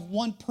you have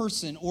one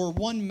person or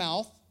one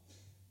mouth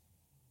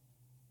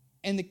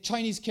and the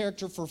Chinese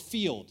character for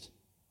field.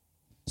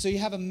 So, you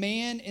have a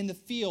man in the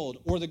field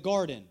or the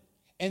garden.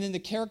 And then the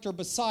character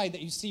beside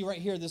that you see right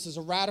here, this is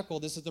a radical.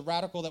 This is the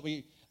radical that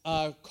we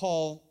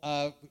call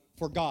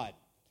for God.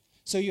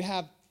 So you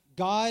have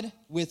God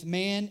with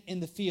man in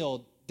the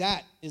field.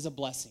 That is a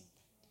blessing.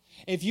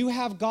 If you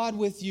have God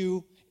with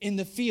you in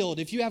the field,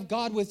 if you have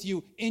God with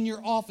you in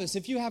your office,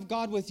 if you have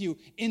God with you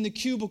in the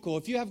cubicle,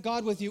 if you have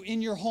God with you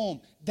in your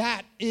home,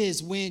 that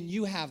is when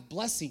you have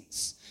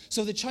blessings.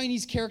 So the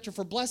Chinese character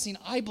for blessing,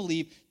 I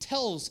believe,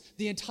 tells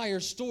the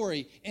entire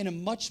story in a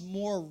much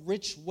more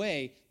rich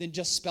way than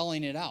just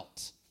spelling it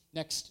out.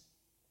 Next.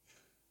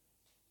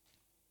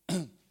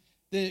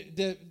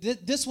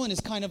 This one is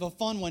kind of a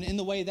fun one in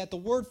the way that the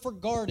word for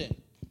garden.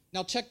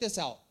 Now check this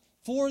out.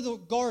 For the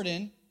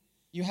garden,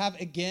 you have,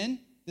 again,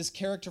 this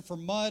character for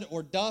mud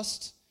or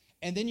dust,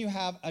 and then you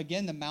have,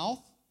 again, the mouth.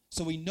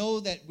 So we know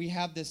that we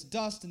have this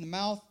dust in the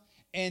mouth,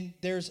 and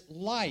there's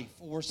life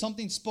or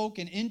something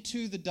spoken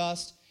into the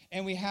dust,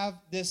 and we have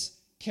this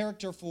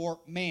character for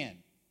man.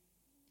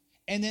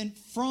 And then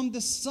from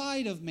the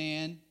side of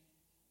man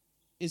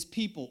is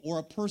people or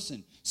a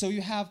person. So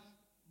you have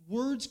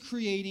words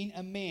creating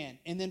a man,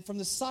 and then from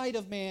the side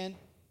of man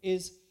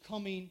is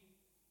coming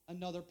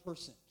another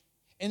person.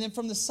 And then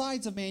from the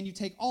sides of man, you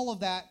take all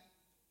of that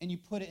and you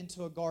put it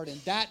into a garden.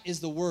 That is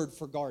the word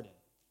for garden.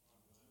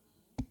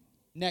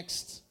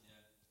 Next.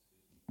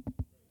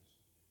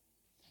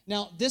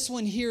 Now, this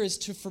one here is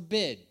to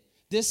forbid.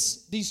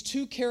 These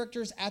two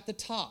characters at the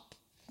top,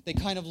 they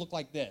kind of look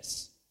like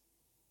this.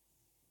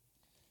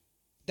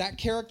 That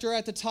character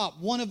at the top,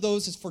 one of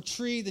those is for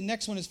tree, the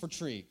next one is for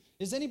tree.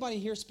 Does anybody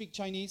here speak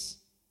Chinese?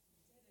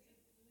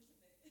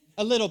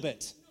 A little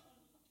bit.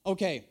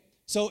 Okay,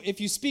 so if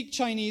you speak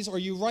Chinese or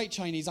you write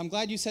Chinese, I'm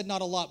glad you said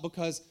not a lot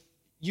because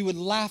you would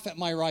laugh at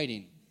my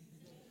writing.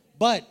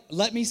 But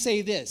let me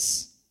say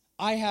this.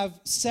 I have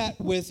sat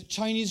with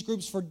Chinese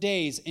groups for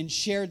days and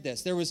shared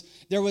this. There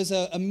was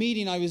a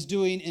meeting I was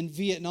doing in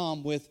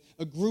Vietnam with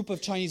a group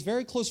of Chinese,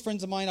 very close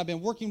friends of mine. I've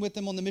been working with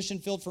them on the mission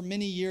field for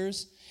many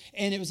years.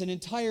 And it was an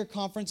entire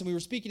conference, and we were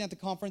speaking at the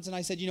conference, and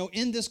I said,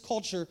 in this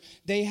culture,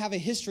 they have a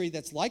history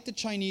that's like the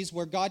Chinese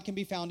where God can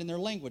be found in their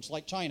language,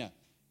 like China.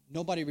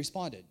 Nobody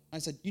responded. I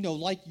said,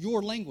 like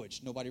your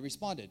language. Nobody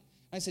responded.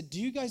 I said,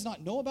 do you guys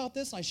not know about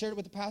this? And I shared it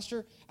with the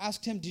pastor,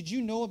 asked him, did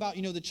you know about,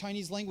 the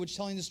Chinese language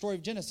telling the story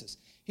of Genesis?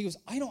 He goes,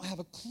 I don't have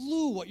a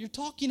clue what you're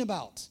talking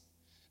about.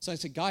 So I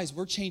said, guys,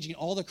 we're changing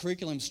all the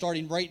curriculum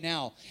starting right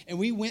now. And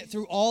we went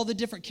through all the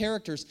different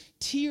characters.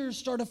 Tears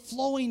started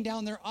flowing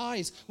down their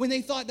eyes when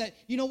they thought that,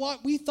 you know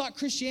what? We thought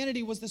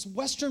Christianity was this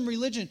Western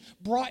religion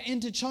brought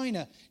into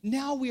China.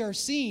 Now we are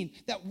seeing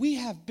that we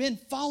have been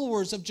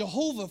followers of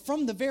Jehovah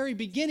from the very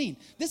beginning.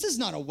 This is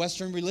not a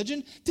Western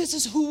religion. This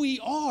is who we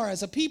are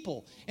as a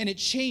people. And it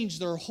changed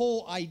their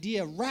whole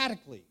idea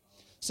radically.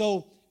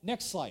 So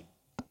next slide.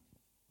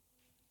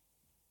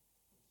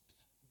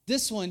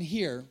 This one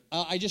here,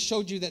 I just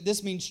showed you that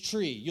this means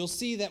tree. You'll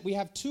see that we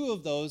have two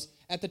of those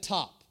at the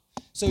top.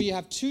 So you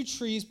have two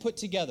trees put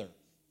together.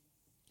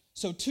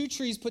 So two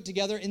trees put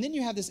together, and then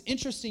you have this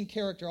interesting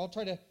character. I'll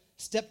try to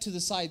step to the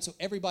side so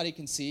everybody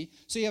can see.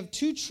 So you have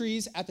two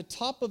trees at the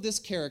top of this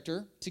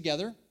character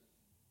together,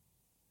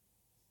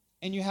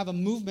 and you have a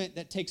movement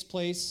that takes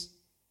place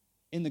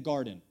in the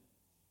garden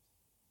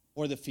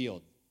or the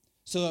field.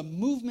 So a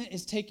movement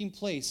is taking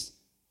place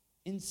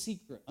in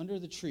secret under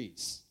the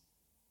trees.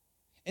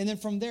 And then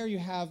from there you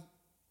have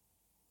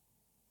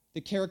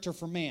the character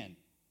for man.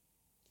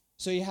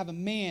 So you have a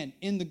man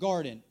in the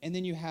garden, and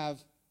then you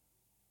have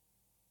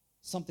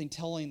something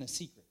telling a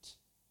secret.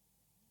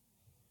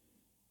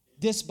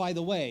 This, by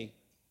the way,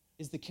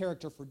 is the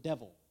character for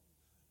devil.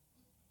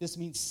 This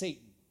means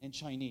Satan in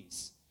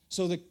Chinese.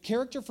 So the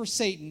character for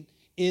Satan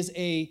is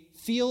a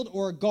field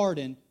or a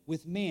garden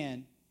with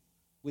man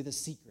with a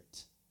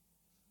secret.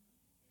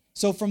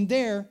 So from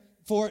there,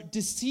 for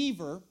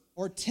deceiver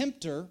or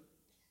tempter,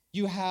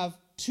 you have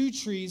two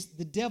trees,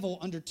 the devil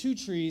under two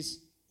trees,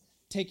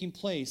 taking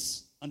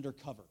place under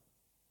cover.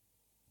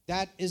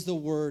 That is the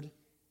word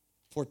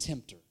for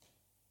tempter.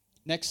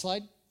 Next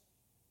slide.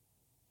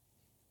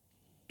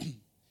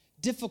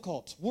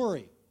 Difficult,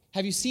 worry.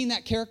 Have you seen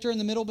that character in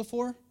the middle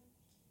before?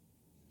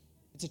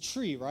 It's a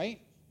tree, right?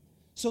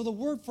 So the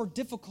word for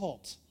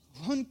difficult,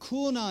 hun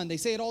kunan, they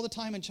say it all the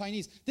time in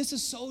Chinese. This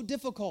is so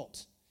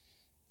difficult.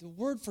 The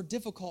word for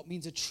difficult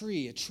means a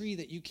tree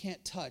that you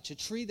can't touch, a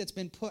tree that's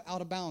been put out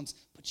of bounds,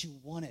 but you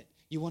want it.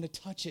 You want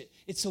to touch it.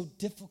 It's so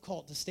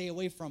difficult to stay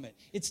away from it.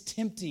 It's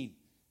tempting.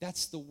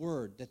 That's the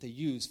word that they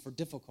use for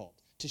difficult,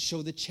 to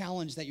show the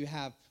challenge that you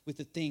have with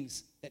the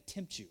things that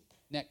tempt you.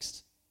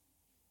 Next.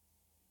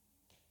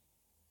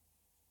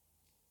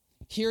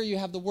 Here you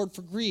have the word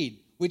for greed,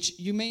 which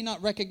you may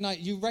not recognize.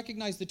 You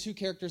recognize the two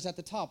characters at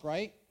the top,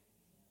 right?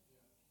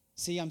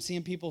 See, I'm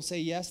seeing people say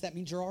yes. That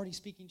means you're already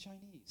speaking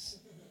Chinese.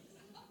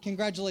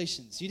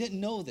 Congratulations. You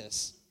didn't know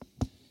this.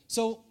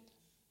 So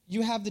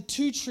you have the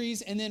two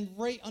trees, and then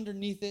right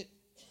underneath it,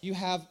 you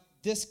have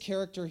this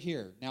character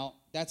here. Now,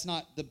 that's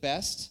not the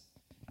best.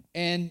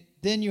 And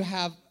then you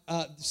have,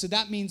 so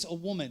that means a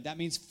woman. That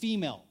means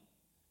female.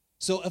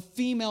 So a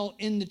female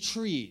in the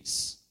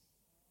trees,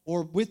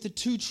 or with the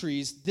two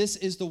trees, this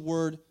is the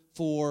word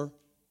for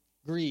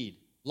greed.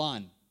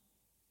 Lan.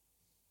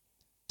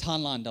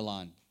 Tan lan da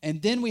lan.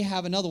 And then we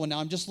have another one. Now,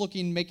 I'm just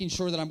looking, making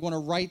sure that I'm going to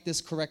write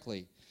this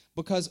correctly.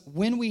 Because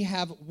when we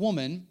have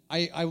woman,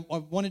 I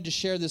wanted to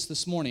share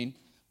this morning,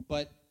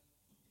 but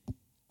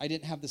I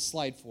didn't have the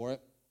slide for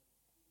it.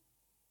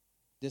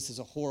 This is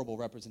a horrible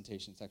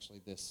representation. It's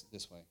actually this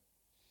way.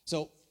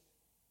 So,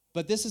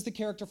 but this is the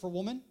character for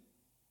woman.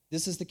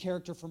 This is the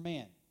character for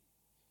man.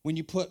 When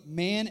you put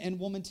man and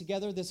woman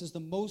together, this is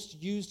the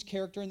most used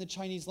character in the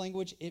Chinese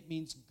language. It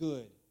means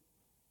good.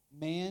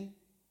 Man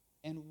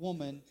and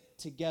woman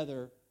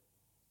together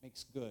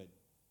makes good.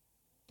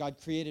 God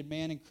created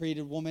man and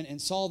created woman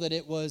and saw that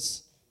it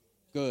was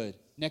good.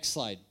 Next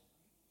slide.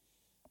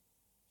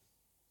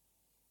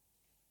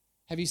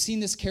 Have you seen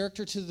this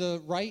character to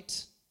the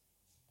right?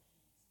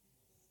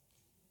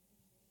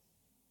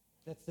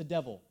 That's the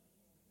devil.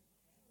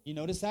 You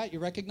notice that? You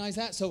recognize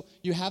that? So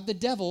you have the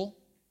devil,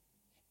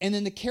 and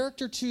then the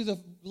character to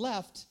the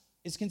left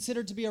is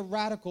considered to be a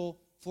radical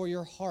for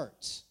your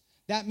heart.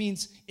 That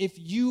means if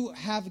you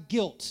have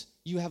guilt,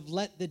 you have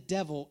let the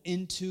devil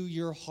into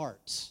your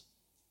heart.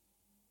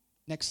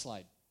 Next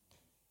slide.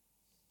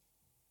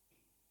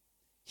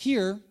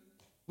 Here,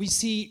 we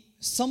see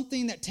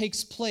something that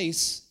takes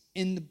place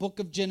in the book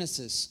of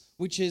Genesis,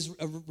 which is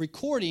a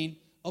recording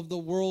of the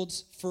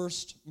world's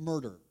first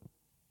murder.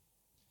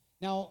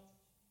 Now,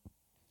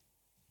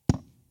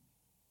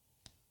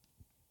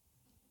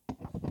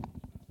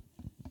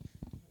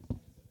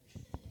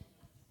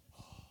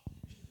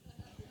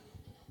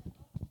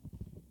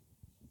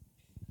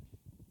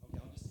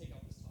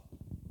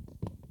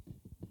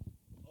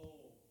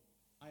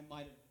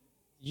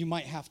 you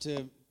might have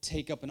to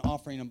take up an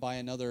offering and buy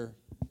another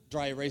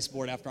dry erase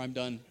board after I'm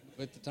done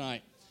with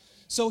tonight.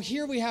 So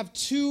here we have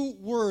two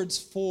words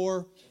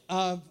for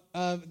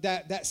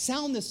that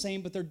sound the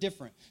same, but they're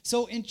different.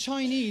 So in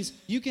Chinese,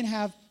 you can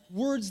have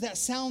words that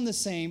sound the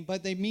same,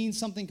 but they mean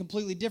something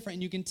completely different,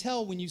 and you can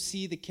tell when you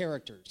see the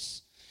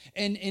characters.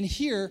 And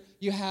here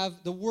you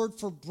have the word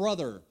for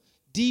brother,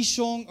 di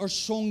shong or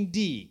shong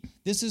di.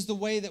 This is the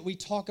way that we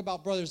talk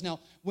about brothers.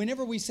 Now,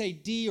 whenever we say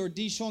di or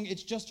di shong,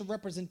 it's just a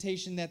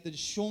representation that the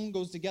shong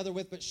goes together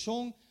with, but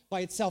shong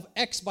by itself,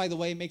 X, by the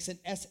way, makes an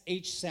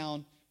SH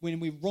sound when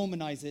we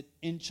Romanize it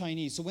in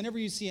Chinese. So whenever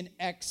you see an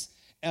X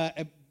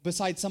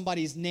beside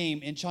somebody's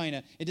name in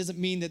China. It doesn't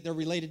mean that they're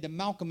related to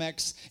Malcolm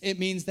X. It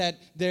means that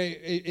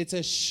it's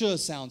a sh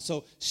sound.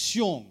 So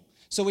xiong.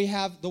 So we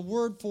have the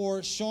word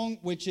for xiong,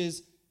 which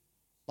is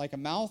like a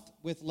mouth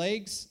with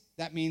legs.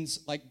 That means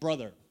like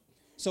brother.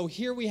 So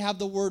here we have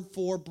the word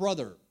for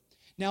brother.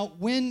 Now,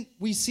 when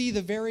we see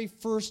the very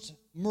first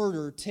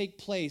murder take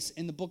place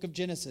in the book of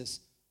Genesis,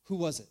 who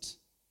was it?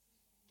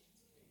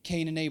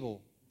 Cain and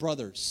Abel,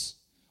 brothers.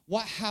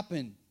 What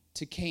happened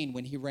to Cain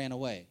when he ran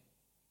away?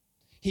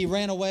 He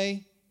ran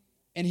away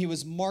and he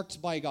was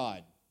marked by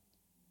God.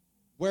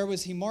 Where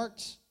was he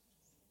marked?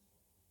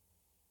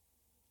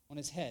 On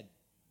his head.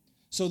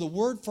 So the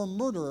word for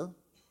murderer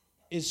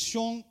is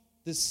xiong,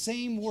 the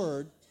same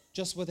word,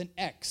 just with an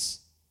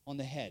X on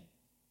the head.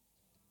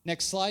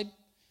 Next slide.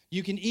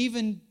 You can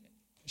even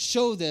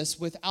show this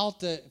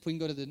without if we can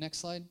go to the next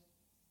slide.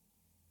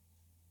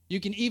 You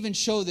can even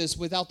show this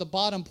without the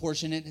bottom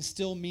portion, and it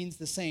still means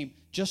the same,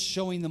 just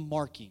showing the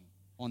marking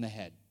on the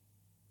head.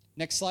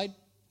 Next slide.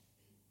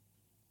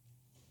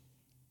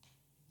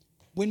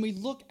 When we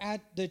look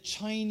at the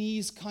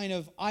Chinese kind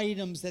of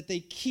items that they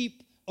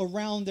keep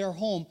around their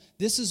home,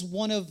 this is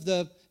one of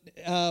the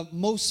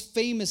most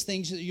famous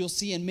things that you'll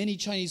see in many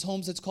Chinese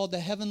homes. It's called the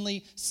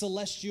heavenly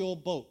celestial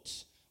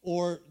boat,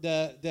 or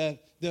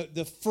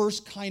the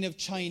first kind of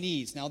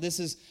Chinese. Now, this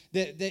is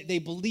they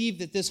believe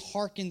that this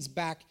harkens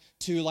back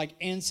to like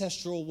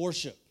ancestral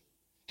worship.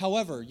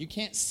 However, you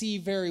can't see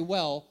very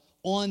well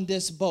on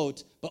this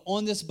boat, but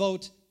on this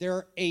boat there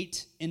are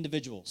 8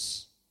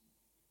 individuals.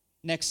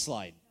 Next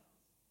slide.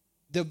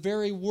 The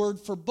very word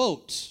for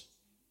boat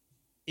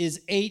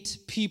is 8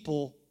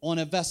 people on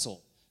a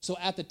vessel. So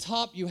at the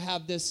top you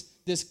have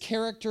this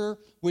character,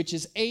 which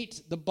is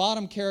 8, the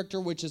bottom character,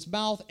 which is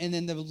mouth, and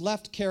then the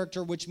left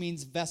character, which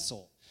means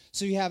vessel.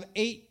 So you have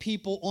 8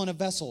 people on a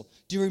vessel.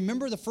 Do you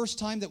remember the first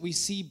time that we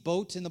see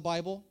boat in the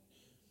Bible?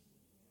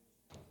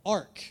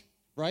 Ark,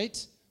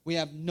 right? We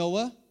have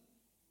Noah,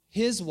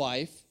 his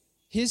wife,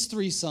 his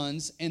 3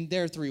 sons, and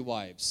their 3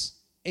 wives.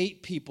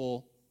 8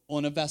 people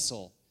on a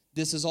vessel.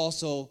 This is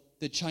also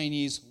the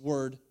Chinese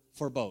word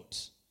for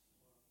boat.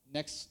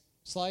 Next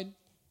slide.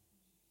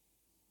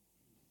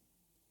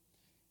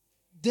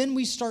 Then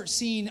we start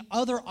seeing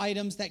other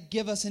items that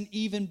give us an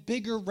even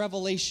bigger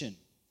revelation.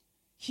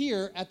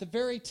 Here at the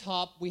very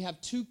top, we have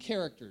 2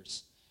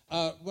 characters.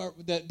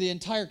 The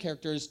entire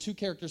character is 2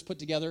 characters put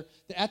together.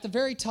 At the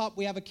very top,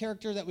 we have a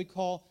character that we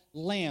call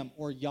lamb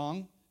or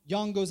yang.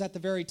 Yang goes at the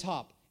very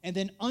top. And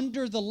then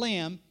under the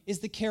lamb is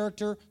the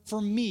character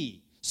for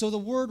me. So the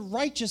word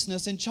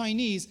righteousness in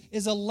Chinese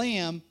is a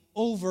lamb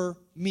over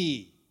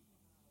me.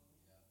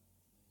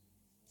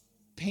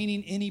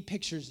 Painting any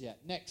pictures yet?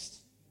 Next.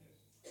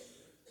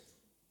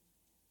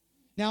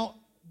 Now,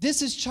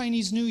 this is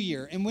Chinese New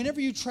Year, and whenever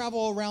you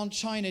travel around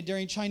China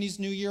during Chinese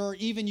New Year, or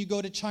even you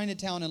go to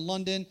Chinatown in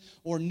London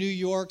or New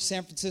York,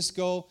 San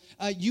Francisco,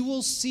 you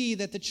will see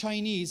that the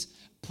Chinese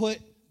put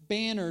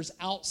banners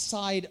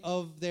outside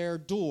of their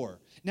door.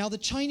 Now, the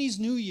Chinese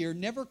New Year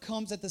never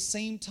comes at the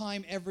same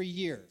time every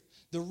year.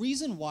 The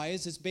reason why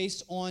is it's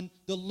based on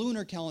the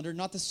lunar calendar,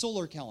 not the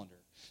solar calendar.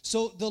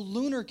 So the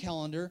lunar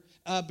calendar,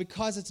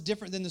 because it's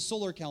different than the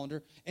solar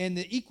calendar, and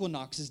the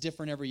equinox is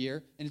different every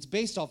year, and it's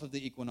based off of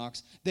the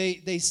equinox,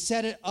 they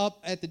set it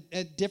up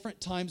at different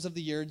times of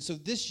the year. And so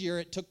this year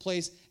it took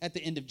place at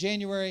the end of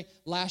January.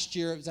 Last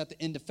year it was at the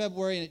end of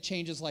February, and it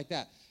changes like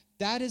that.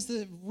 That is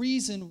the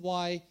reason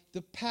why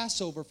the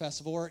Passover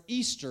festival, or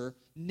Easter,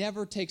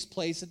 never takes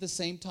place at the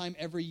same time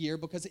every year,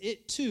 because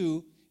it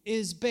too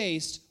is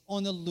based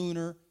on the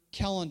lunar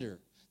calendar.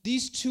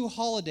 These 2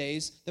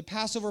 holidays, the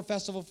Passover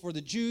festival for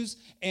the Jews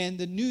and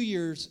the New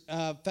Year's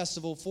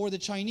festival for the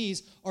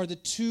Chinese, are the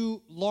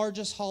 2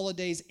 largest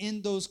holidays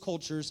in those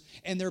cultures,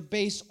 and they're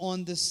based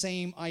on the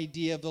same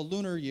idea of the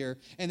lunar year,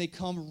 and they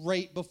come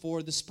right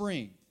before the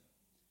spring.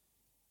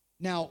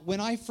 Now,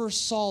 when I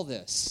first saw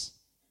this,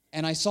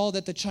 and I saw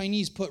that the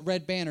Chinese put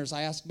red banners,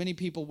 I asked many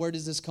people, where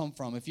does this come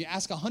from? If you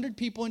ask 100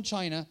 people in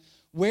China,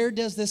 where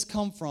does this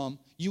come from,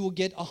 you will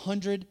get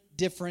 100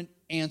 different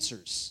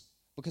answers,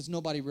 because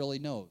nobody really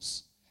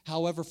knows.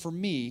 However, for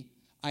me,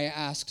 I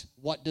asked,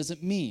 what does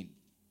it mean?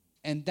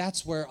 And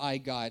that's where I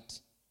got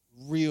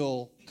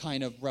real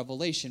kind of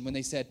revelation, when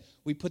they said,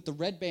 we put the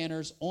red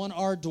banners on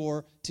our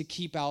door to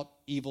keep out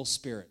evil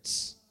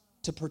spirits,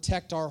 to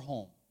protect our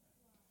home.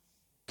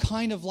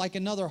 Kind of like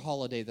another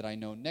holiday that I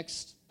know.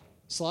 Next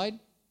slide.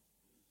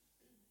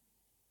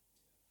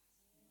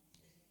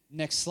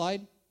 Next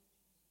slide.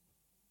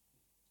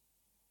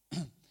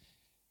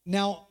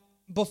 Now,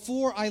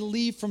 before I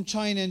leave from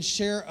China and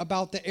share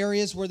about the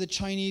areas where the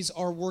Chinese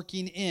are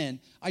working in,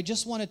 I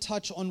just want to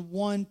touch on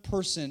one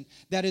person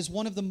that is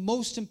one of the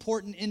most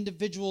important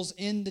individuals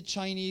in the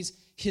Chinese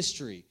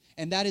history,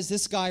 and that is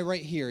this guy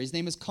right here. His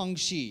name is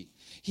Kangxi.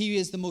 He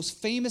is the most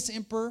famous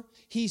emperor.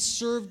 He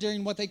served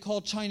during what they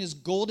call China's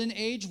golden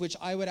age, which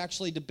I would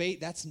actually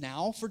debate that's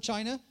now for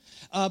China.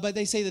 But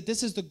they say that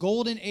this is the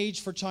golden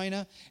age for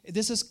China.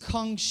 This is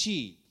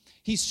Kangxi.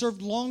 He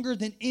served longer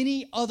than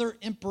any other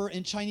emperor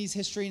in Chinese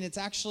history, and it's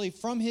actually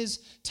from his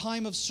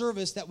time of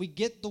service that we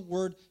get the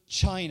word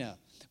China,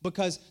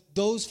 because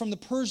those from the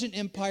Persian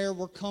Empire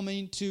were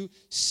coming to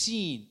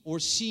Xin or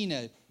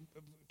Sina,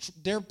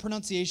 their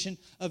pronunciation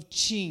of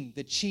Qing,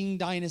 the Qing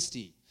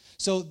dynasty.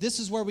 So this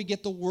is where we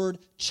get the word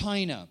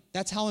China.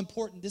 That's how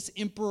important this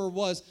emperor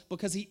was,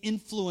 because he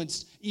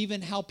influenced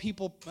even how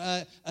people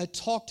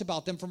talked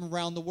about them from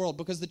around the world.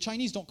 Because the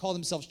Chinese don't call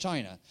themselves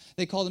China.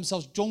 They call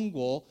themselves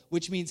Zhongguo,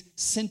 which means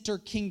center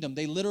kingdom.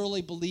 They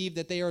literally believe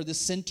that they are the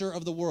center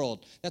of the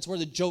world. That's where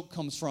the joke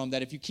comes from,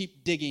 that if you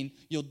keep digging,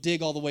 you'll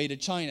dig all the way to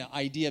China.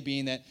 Idea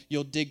being that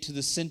you'll dig to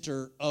the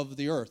center of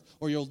the earth,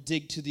 or you'll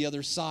dig to the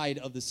other side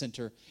of the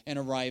center and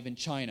arrive in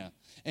China.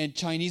 And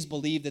Chinese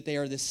believe that they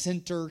are the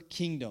center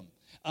kingdom.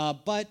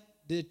 But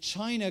the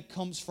China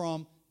comes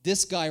from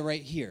this guy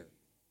right here.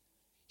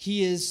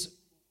 He is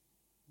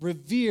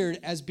revered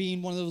as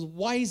being one of the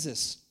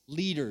wisest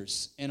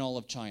leaders in all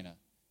of China.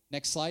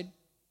 Next slide.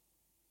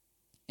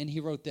 And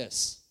he wrote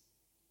this: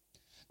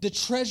 "The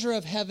treasure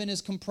of heaven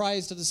is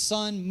comprised of the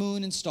sun,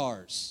 moon, and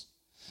stars.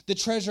 The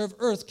treasure of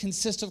earth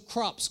consists of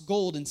crops,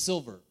 gold, and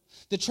silver.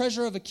 The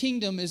treasure of a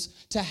kingdom is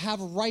to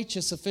have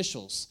righteous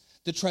officials.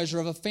 The treasure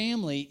of a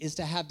family is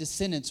to have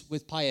descendants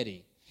with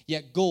piety.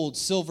 Yet gold,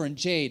 silver, and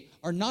jade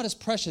are not as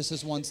precious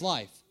as one's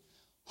life.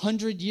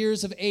 100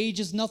 years of age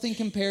is nothing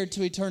compared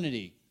to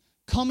eternity.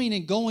 Coming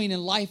and going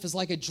in life is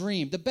like a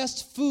dream. The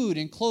best food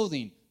and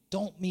clothing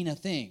don't mean a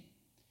thing.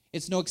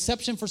 It's no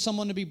exception for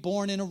someone to be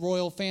born in a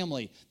royal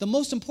family. The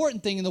most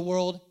important thing in the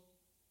world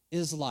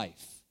is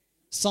life,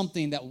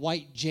 something that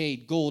white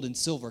jade, gold, and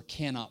silver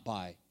cannot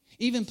buy.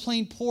 Even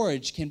plain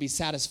porridge can be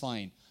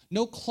satisfying.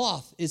 No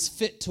cloth is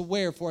fit to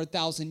wear for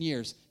 1,000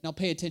 years." Now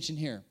pay attention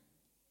here.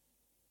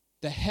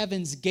 "The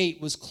heaven's gate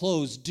was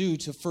closed due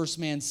to first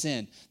man's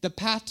sin. The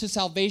path to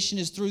salvation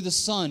is through the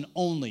Son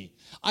only.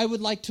 I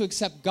would like to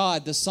accept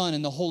God, the Son,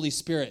 and the Holy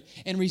Spirit,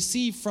 and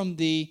receive from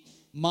thee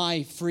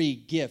my free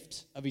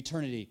gift of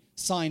eternity,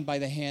 signed by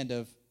the hand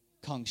of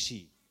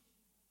Kangxi."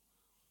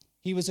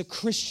 He was a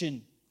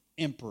Christian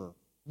emperor,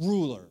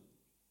 ruler.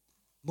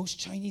 Most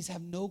Chinese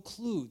have no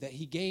clue that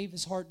he gave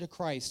his heart to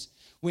Christ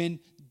when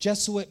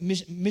Jesuit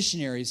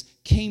missionaries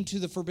came to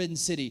the Forbidden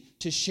City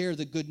to share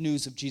the good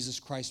news of Jesus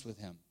Christ with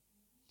him.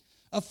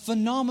 A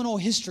phenomenal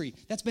history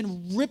that's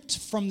been ripped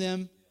from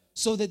them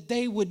so that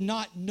they would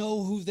not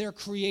know who their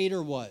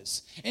Creator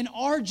was. And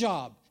our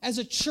job as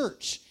a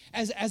church,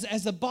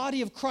 as the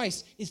body of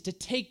Christ, is to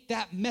take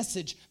that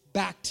message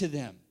back to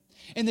them.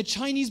 And the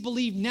Chinese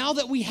believe now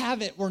that we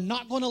have it, we're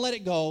not going to let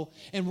it go,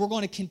 and we're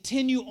going to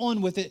continue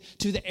on with it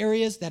to the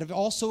areas that have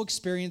also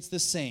experienced the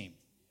same.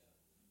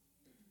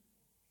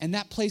 And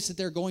that place that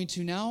they're going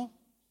to now,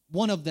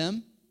 one of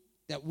them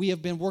that we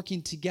have been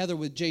working together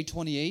with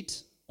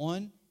J28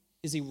 on,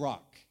 is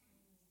Iraq.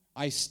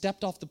 I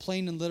stepped off the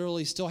plane and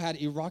literally still had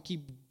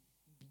Iraqi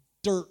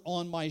dirt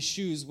on my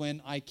shoes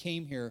when I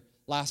came here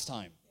last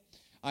time.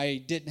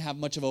 I didn't have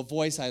much of a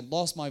voice. I had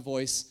lost my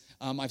voice.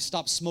 I've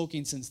stopped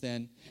smoking since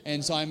then,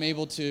 and so I'm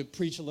able to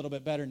preach a little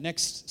bit better.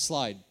 Next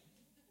slide.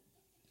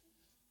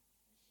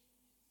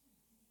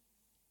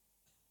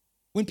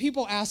 When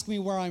people ask me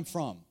where I'm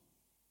from,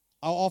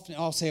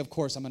 I'll say, of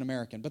course, I'm an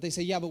American. But they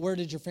say, yeah, but where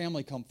did your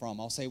family come from?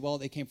 I'll say, well,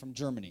 they came from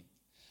Germany.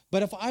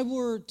 But if I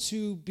were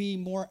to be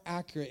more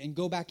accurate and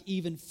go back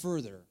even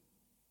further,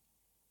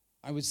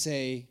 I would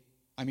say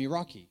I'm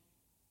Iraqi,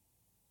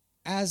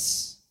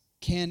 as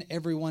can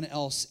everyone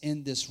else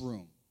in this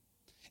room.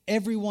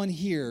 Everyone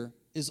here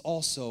is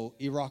also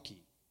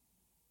Iraqi.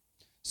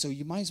 So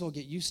you might as well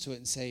get used to it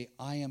and say,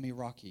 I am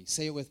Iraqi.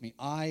 Say it with me.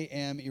 I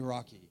am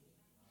Iraqi.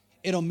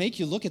 It'll make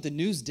you look at the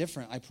news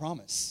different, I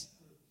promise.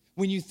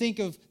 When you think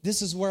of,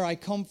 this is where I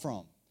come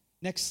from.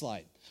 Next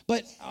slide.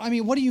 But, I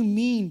mean, what do you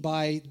mean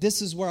by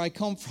this is where I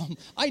come from?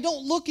 I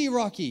don't look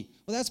Iraqi.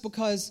 Well, that's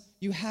because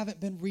you haven't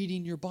been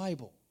reading your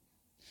Bible.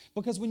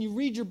 Because when you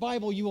read your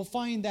Bible, you will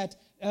find that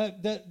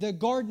the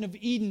Garden of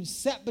Eden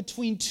sat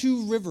between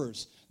two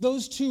rivers.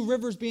 Those two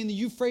rivers being the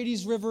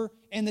Euphrates River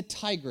and the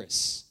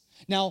Tigris.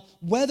 Now,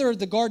 whether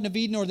the Garden of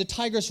Eden or the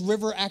Tigris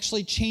River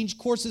actually changed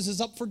courses is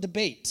up for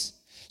debate.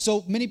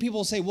 So many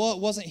people say, well, it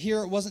wasn't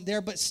here, it wasn't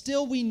there, but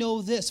still we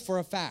know this for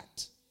a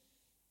fact.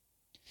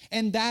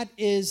 And that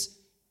is,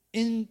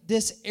 in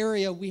this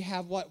area, we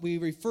have what we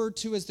refer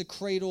to as the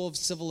cradle of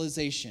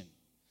civilization.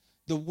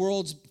 The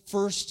world's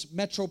first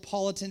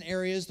metropolitan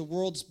areas, the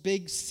world's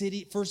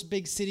first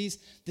big cities.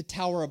 The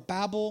Tower of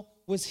Babel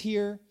was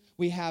here.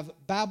 We have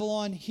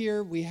Babylon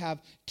here. We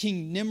have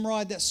King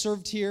Nimrod that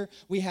served here.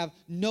 We have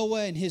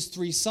Noah and his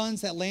 3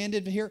 sons that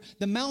landed here.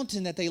 The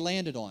mountain that they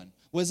landed on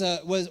was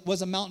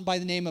a mountain by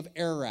the name of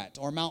Ararat,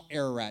 or Mount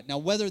Ararat. Now,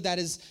 whether that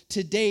is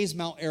today's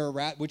Mount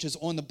Ararat, which is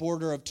on the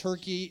border of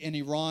Turkey and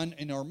Iran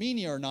and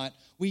Armenia or not,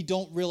 we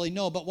don't really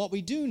know. But what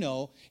we do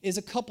know is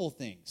a couple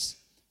things.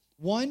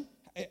 One,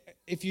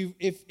 if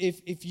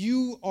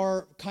you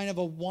are kind of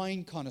a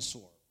wine connoisseur,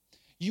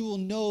 you will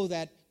know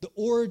that the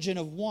origin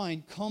of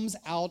wine comes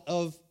out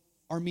of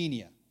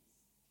Armenia.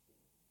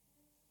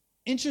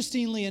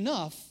 Interestingly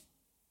enough,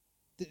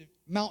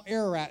 Mount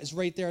Ararat is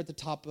right there at the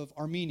top of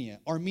Armenia.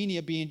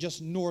 Armenia being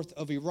just north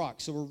of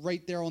Iraq. So we're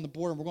right there on the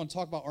border. And we're going to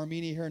talk about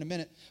Armenia here in a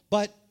minute.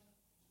 But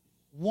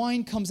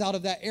wine comes out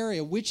of that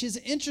area, which is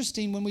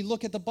interesting when we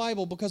look at the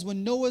Bible, because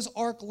when Noah's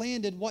ark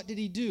landed, what did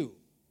he do?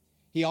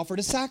 He offered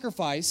a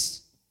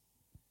sacrifice,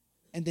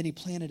 and then he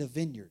planted a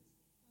vineyard.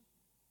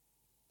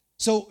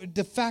 So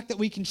the fact that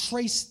we can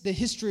trace the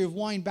history of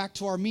wine back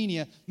to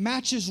Armenia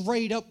matches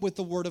right up with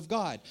the Word of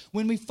God.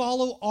 When we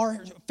follow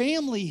our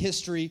family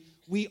history,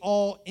 we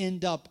all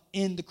end up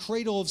in the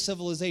cradle of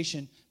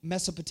civilization,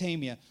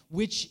 Mesopotamia,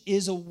 which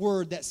is a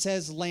word that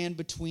says land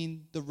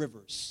between the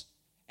rivers.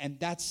 And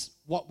that's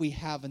what we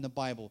have in the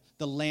Bible,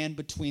 the land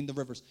between the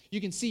rivers. You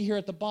can see here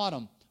at the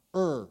bottom,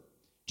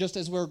 just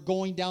as we're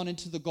going down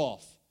into the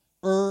Gulf.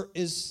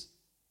 Is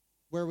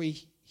where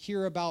we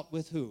hear about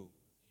with who?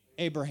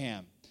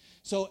 Abraham.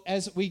 So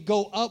as we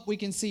go up, we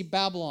can see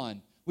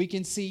Babylon. We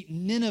can see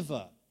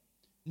Nineveh.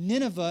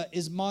 Nineveh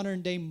is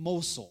modern-day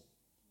Mosul.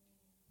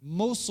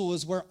 Mosul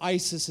is where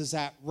ISIS is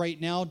at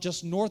right now.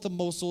 Just north of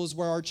Mosul is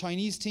where our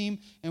Chinese team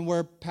and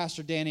where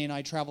Pastor Danny and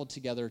I traveled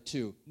together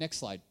too. Next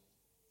slide.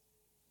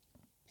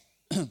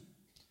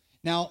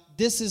 Now,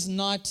 this is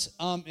not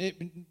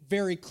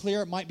very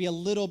clear. It might be a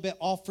little bit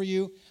off for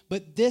you,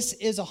 but this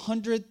is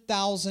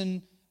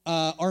 100,000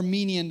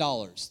 Armenian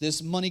dollars.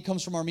 This money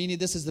comes from Armenia.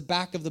 This is the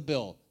back of the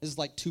bill. This is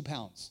like 2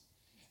 pounds.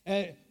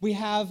 We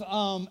have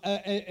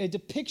a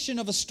depiction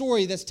of a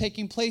story that's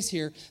taking place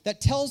here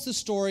that tells the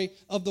story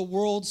of the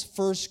world's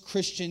first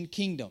Christian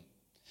kingdom.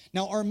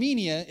 Now,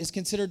 Armenia is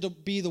considered to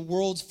be the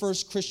world's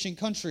first Christian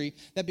country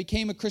that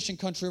became a Christian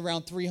country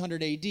around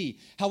 300 AD.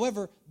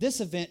 However,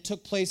 this event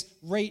took place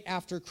right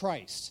after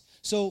Christ.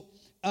 So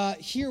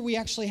here we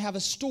actually have a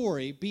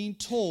story being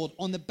told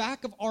on the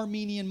back of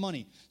Armenian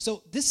money.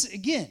 So this,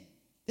 again,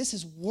 this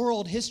is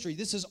world history.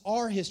 This is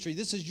our history.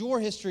 This is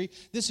your history.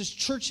 This is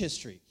church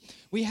history.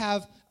 We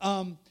have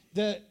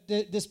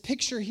this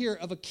picture here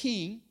of a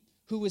king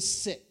who was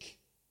sick.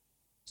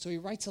 So he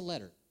writes a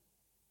letter.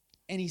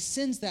 And he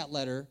sends that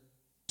letter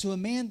to a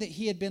man that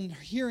he had been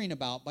hearing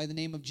about by the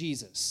name of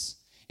Jesus.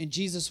 And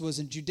Jesus was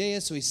in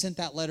Judea, so he sent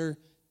that letter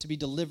to be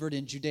delivered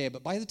in Judea.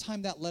 But by the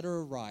time that letter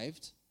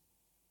arrived,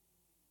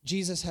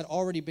 Jesus had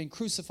already been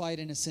crucified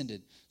and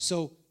ascended.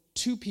 So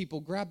 2 people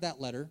grabbed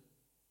that letter,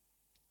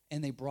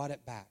 and they brought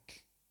it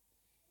back.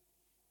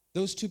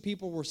 Those 2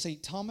 people were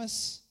St.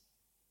 Thomas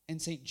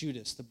and St.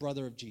 Judas, the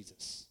brother of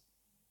Jesus.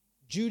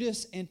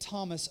 Judas and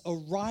Thomas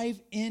arrive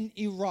in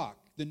Iraq,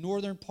 the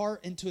northern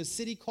part, into a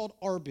city called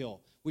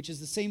Arbil, which is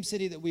the same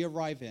city that we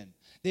arrive in.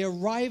 They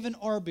arrive in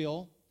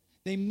Arbil.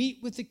 They meet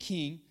with the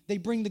king. They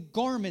bring the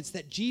garments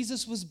that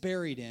Jesus was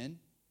buried in.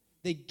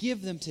 They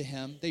give them to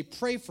him. They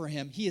pray for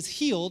him. He is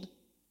healed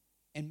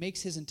and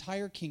makes his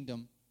entire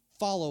kingdom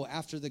follow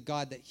after the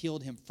God that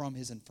healed him from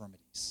his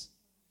infirmities.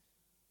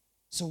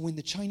 So when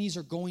the Chinese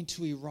are going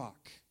to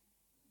Iraq,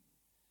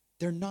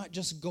 they're not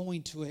just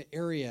going to an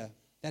area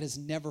that has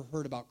never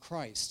heard about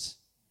Christ.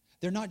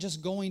 They're not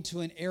just going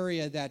to an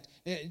area that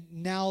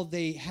now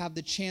they have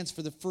the chance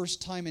for the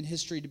first time in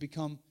history to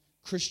become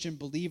Christian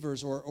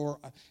believers or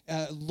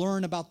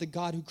learn about the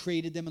God who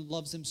created them and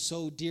loves them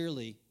so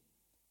dearly.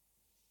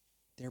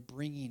 They're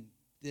bringing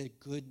the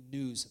good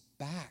news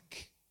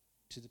back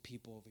to the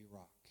people of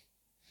Iraq.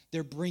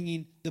 They're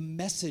bringing the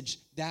message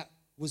that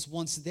was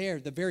once there,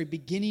 the very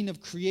beginning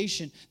of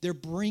creation. They're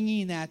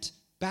bringing that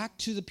back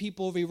to the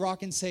people of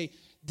Iraq and say,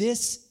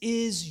 this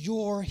is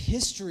your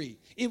history.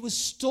 It was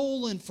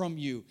stolen from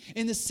you.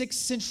 In the 6th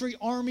century,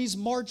 armies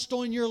marched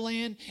on your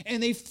land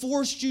and they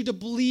forced you to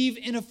believe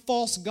in a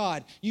false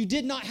god. You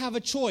did not have a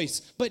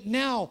choice. But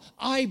now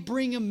I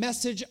bring a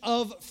message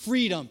of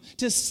freedom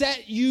to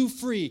set you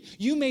free.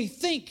 You may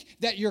think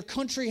that your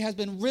country has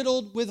been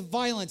riddled with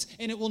violence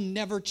and it will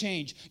never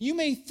change. You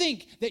may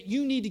think that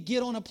you need to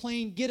get on a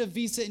plane, get a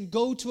visa, and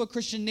go to a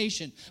Christian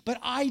nation. But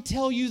I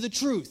tell you the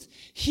truth.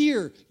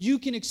 Here, you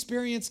can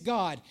experience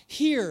God.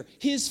 Here,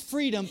 his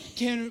freedom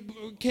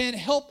can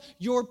help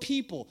your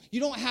people.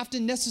 You don't have to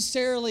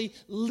necessarily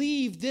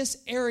leave this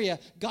area.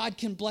 God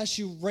can bless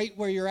you right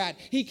where you're at.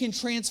 He can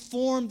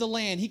transform the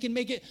land. He can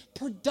make it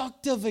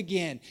productive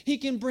again. He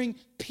can bring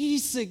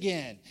peace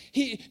again.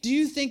 Do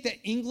you think that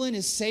England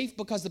is safe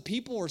because the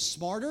people are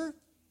smarter?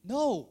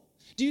 No.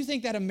 Do you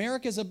think that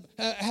America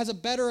has a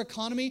better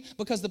economy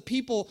because the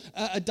people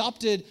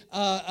adopted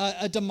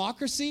a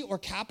democracy or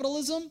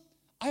capitalism?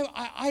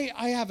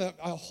 I have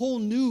a whole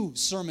new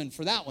sermon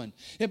for that one.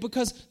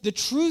 Because the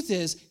truth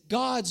is,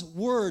 God's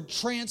word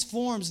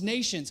transforms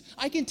nations.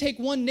 I can take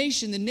one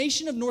nation, the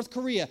nation of North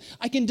Korea,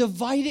 I can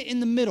divide it in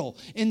the middle.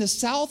 In the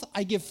south,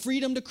 I give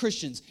freedom to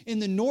Christians. In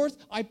the north,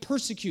 I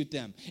persecute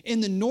them.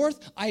 In the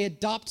north, I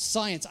adopt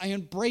science. I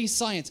embrace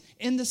science.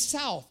 In the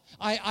south,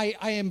 I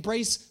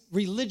embrace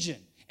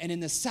religion. And in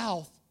the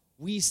south,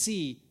 we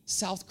see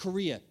South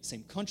Korea,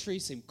 same country,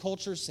 same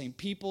culture, same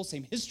people,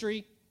 same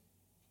history.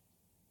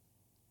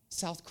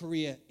 South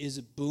Korea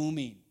is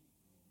booming.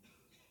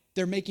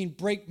 They're making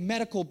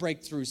medical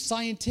breakthroughs,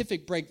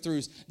 scientific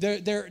breakthroughs.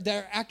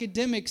 Their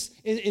academics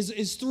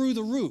is through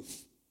the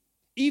roof.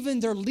 Even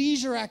their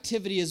leisure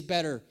activity is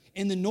better.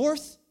 In the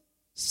north,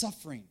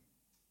 suffering,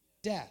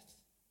 death,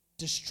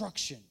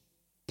 destruction,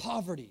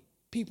 poverty.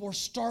 People are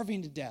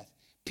starving to death.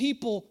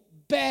 People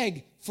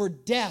beg for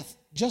death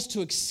just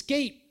to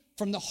escape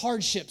from the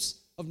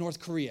hardships of North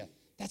Korea.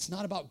 That's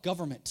not about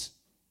government.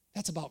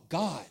 That's about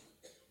God.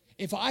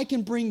 If I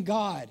can bring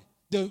God,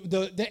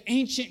 the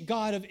ancient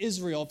God of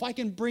Israel, if I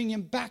can bring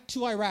him back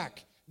to Iraq,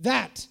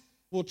 that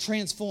will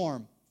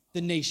transform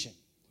the nation.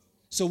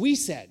 So we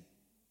said,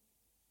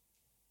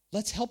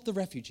 let's help the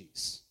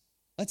refugees.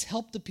 Let's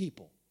help the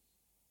people.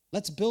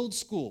 Let's build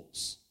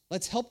schools.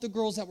 Let's help the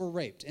girls that were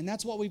raped. And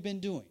that's what we've been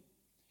doing.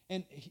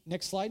 And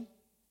next slide.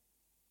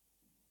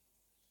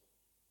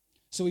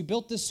 So we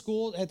built this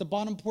school. At the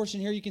bottom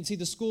portion here, you can see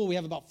the school. We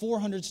have about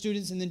 400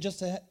 students. And then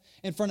just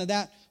in front of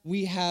that,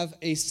 we have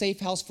a safe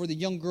house for the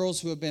young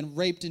girls who have been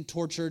raped and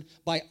tortured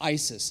by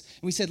ISIS.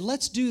 And we said,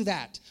 let's do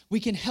that. We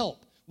can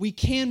help. We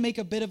can make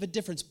a bit of a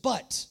difference.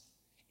 But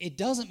it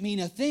doesn't mean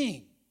a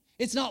thing.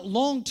 It's not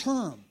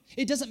long-term.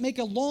 It doesn't make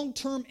a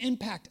long-term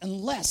impact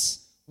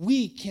unless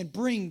we can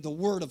bring the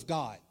Word of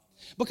God.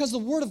 Because the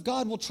Word of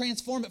God will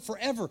transform it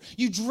forever.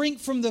 You drink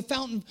from the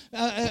fountain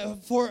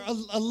for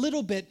a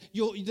little bit,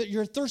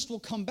 your thirst will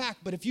come back.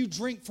 But if you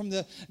drink from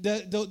the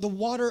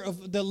water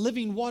of the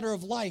living water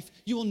of life,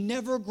 you will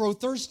never grow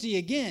thirsty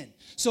again.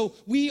 So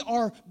we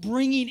are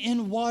bringing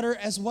in water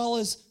as well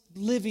as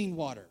living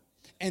water.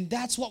 And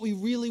that's what we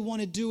really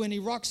want to do in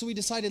Iraq. So we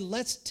decided,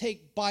 let's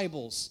take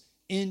Bibles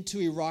into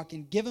Iraq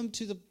and give them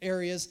to the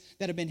areas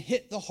that have been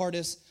hit the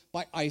hardest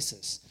by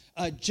ISIS.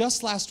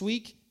 Just last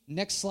week,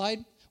 next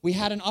slide, we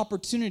had an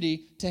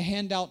opportunity to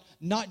hand out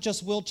not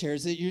just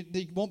wheelchairs.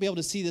 You won't be able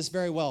to see this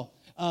very well,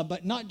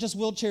 but not just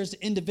wheelchairs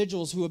to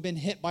individuals who have been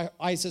hit by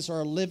ISIS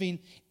or are living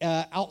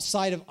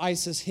outside of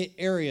ISIS-hit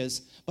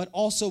areas, but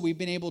also we've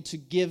been able to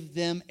give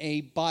them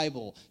a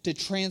Bible to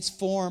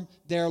transform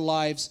their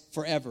lives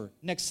forever.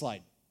 Next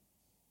slide.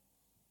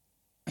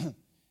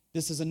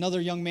 This is another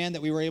young man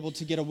that we were able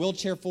to get a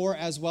wheelchair for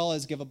as well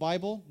as give a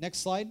Bible. Next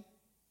slide.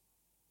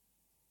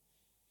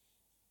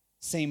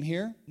 Same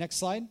here. Next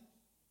slide.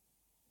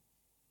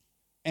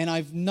 And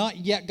I've not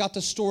yet got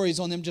the stories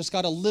on them, just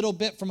got a little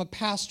bit from a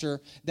pastor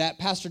that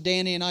Pastor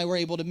Danny and I were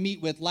able to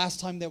meet with last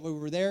time that we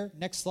were there.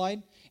 Next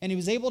slide. And he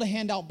was able to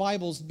hand out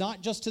Bibles,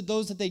 not just to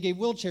those that they gave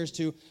wheelchairs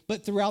to,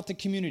 but throughout the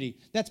community.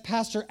 That's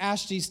Pastor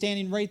Ashley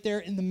standing right there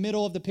in the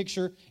middle of the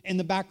picture in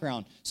the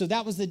background. So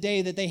that was the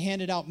day that they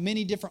handed out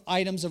many different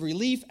items of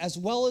relief as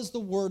well as the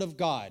Word of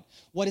God.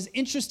 What is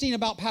interesting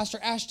about Pastor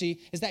Ashley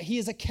is that he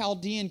is a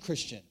Chaldean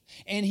Christian,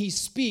 and he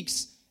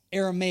speaks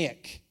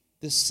Aramaic,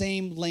 the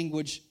same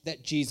language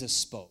that Jesus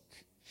spoke.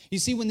 You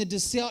see, when the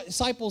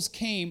disciples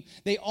came,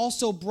 they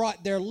also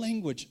brought their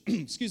language,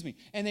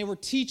 and they were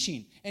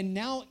teaching. And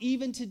now,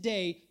 even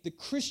today, the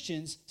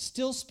Christians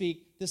still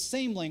speak the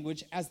same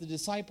language as the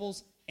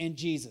disciples and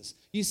Jesus.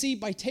 You see,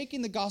 by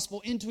taking the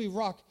gospel into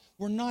Iraq,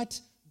 we're not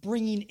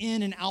bringing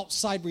in an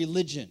outside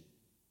religion.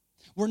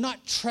 We're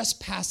not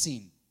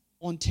trespassing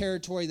on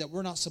territory that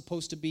we're not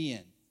supposed to be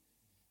in.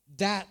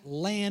 That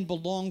land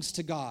belongs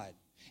to God.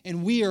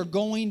 And we are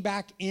going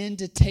back in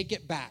to take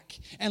it back.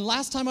 And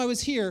last time I was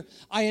here,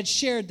 I had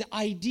shared the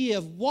idea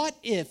of what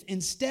if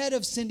instead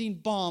of sending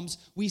bombs,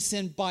 we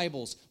send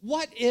Bibles?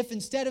 What if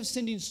instead of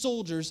sending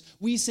soldiers,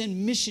 we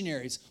send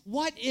missionaries?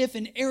 What if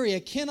an area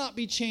cannot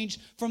be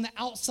changed from the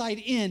outside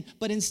in,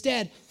 but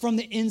instead from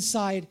the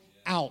inside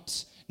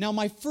out? Now,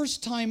 my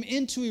first time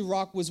into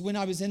Iraq was when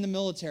I was in the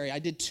military. I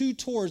did 2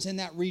 tours in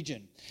that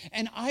region.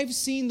 And I've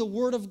seen the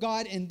Word of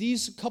God in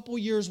these couple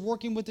years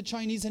working with the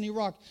Chinese in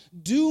Iraq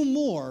do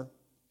more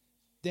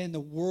than the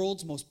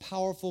world's most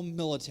powerful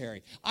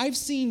military. I've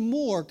seen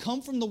more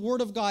come from the Word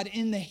of God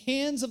in the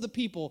hands of the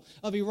people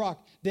of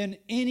Iraq than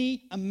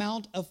any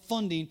amount of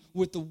funding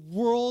with the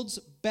world's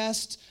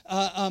best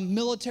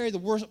military, the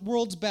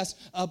world's best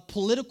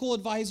political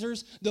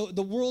advisors,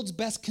 the world's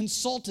best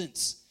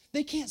consultants.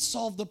 They can't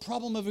solve the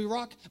problem of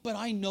Iraq, but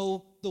I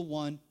know the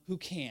one who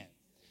can.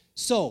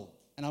 So,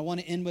 and I want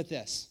to end with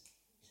this.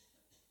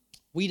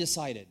 We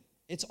decided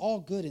it's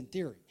all good in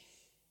theory,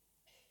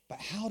 but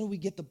how do we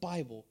get the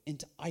Bible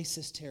into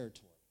ISIS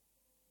territory?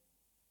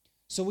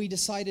 So we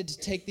decided to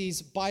take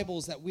these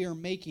Bibles that we are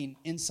making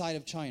inside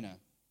of China,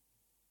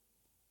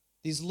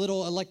 these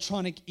little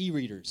electronic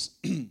e-readers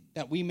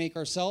that we make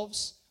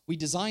ourselves. We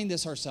designed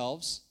this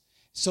ourselves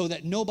so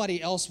that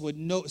nobody else would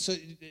know. So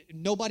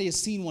nobody has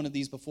seen one of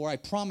these before. I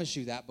promise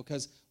you that,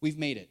 because we've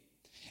made it.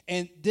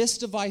 And this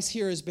device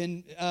here has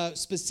been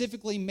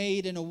specifically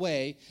made in a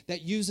way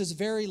that uses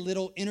very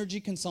little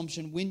energy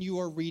consumption when you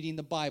are reading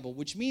the Bible,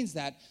 which means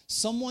that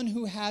someone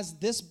who has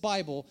this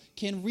Bible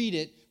can read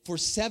it for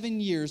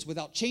 7 years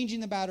without changing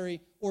the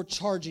battery or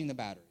charging the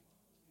battery.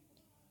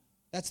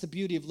 That's the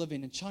beauty of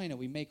living in China.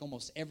 We make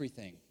almost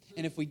everything.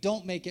 And if we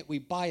don't make it, we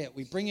buy it.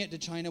 We bring it to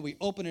China, we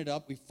open it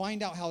up, we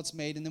find out how it's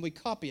made, and then we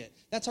copy it.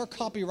 That's our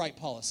copyright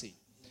policy.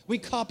 We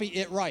copy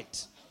it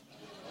right.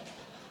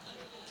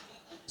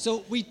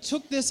 So we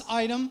took this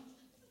item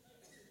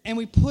and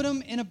we put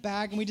them in a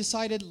bag, and we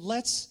decided,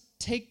 let's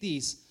take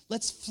these.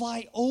 let's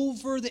fly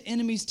over the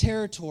enemy's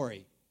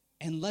territory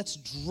and let's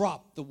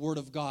drop the word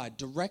of God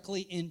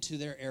directly into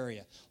their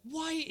area.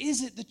 Why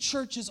is it the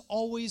church is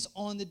always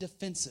on the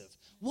defensive?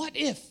 What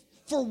if,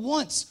 for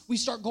once, we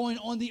start going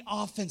on the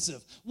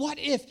offensive? What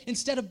if,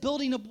 instead of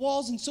building up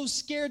walls and so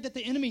scared that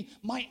the enemy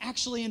might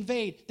actually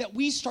invade, that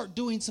we start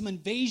doing some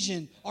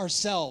invasion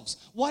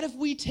ourselves? What if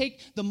we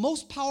take the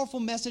most powerful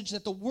message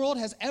that the world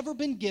has ever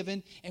been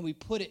given and we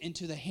put it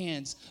into the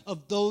hands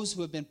of those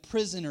who have been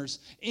prisoners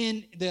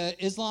in the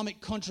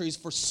Islamic countries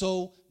for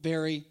so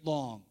very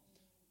long?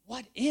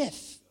 What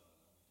if?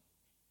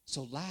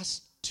 So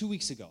 2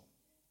 weeks ago,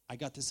 I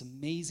got this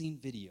amazing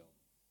video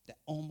that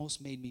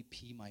almost made me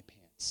pee my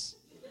pants.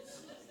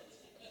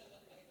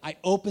 I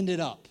opened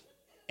it up,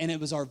 and it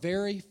was our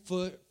very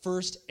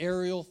first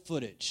aerial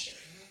footage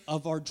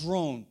of our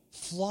drone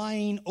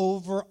flying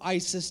over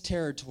ISIS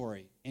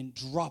territory and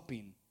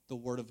dropping the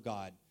word of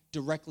God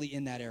directly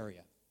in that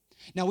area.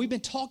 Now, we've been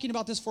talking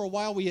about this for a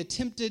while. We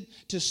attempted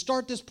to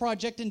start this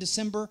project in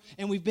December,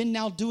 and we've been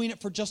now doing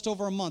it for just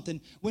over a month. And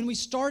when we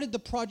started the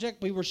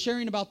project, we were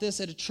sharing about this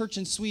at a church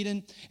in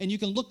Sweden, and you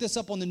can look this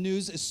up on the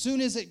news. As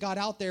soon as it got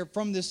out there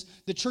from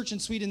the church in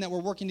Sweden that we're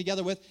working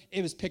together with,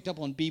 it was picked up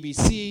on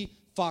BBC,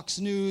 Fox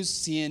News,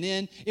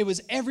 CNN. It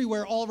was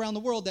everywhere all around the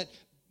world that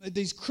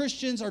these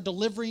Christians are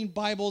delivering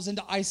Bibles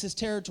into ISIS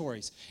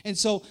territories. And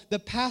so the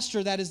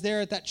pastor that is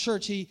there at that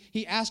church,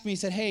 he asked me, he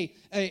said, hey,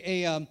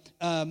 a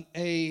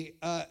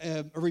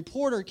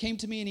reporter came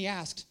to me and he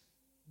asked,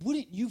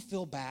 wouldn't you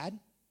feel bad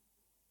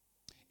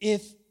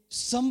if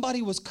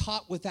somebody was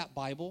caught with that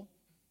Bible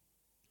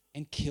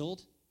and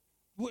killed?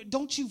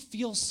 Don't you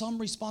feel some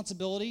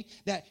responsibility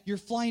that you're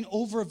flying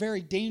over a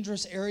very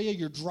dangerous area,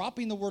 you're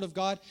dropping the word of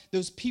God?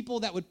 Those people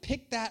that would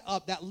pick that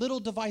up, that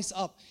little device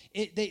up,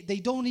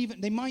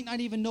 they might not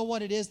even know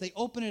what it is. They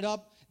open it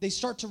up, they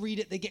start to read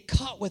it, they get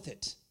caught with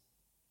it.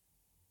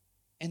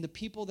 And the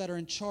people that are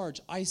in charge,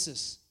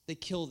 ISIS, they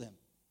kill them.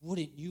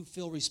 Wouldn't you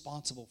feel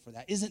responsible for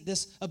that? Isn't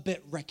this a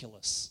bit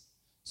reckless?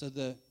 So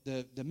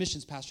the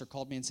missions pastor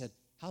called me and said,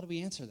 how do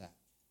we answer that?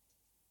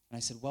 And I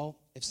said, well,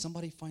 if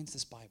somebody finds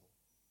this Bible,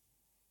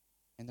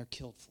 and they're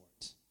killed for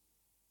it,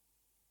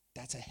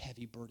 that's a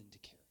heavy burden to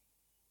carry.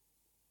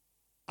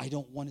 I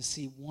don't want to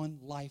see one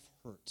life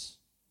hurt.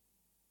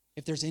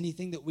 If there's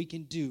anything that we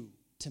can do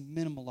to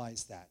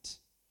minimize that,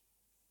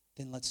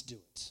 then let's do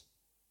it.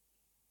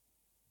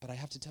 But I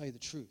have to tell you the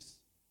truth.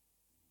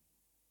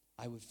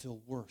 I would feel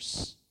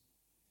worse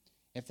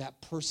if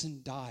that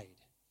person died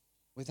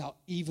without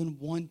even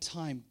one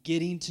time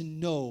getting to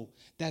know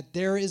that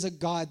there is a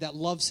God that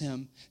loves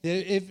him,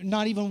 if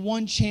not even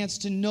one chance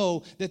to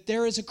know that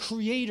there is a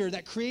creator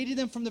that created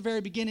them from the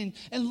very beginning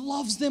and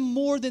loves them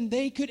more than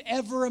they could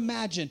ever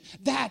imagine.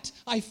 That,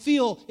 I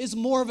feel, is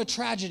more of a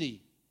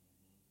tragedy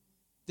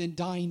than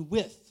dying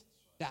with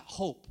that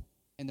hope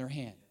in their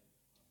hand.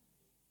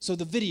 So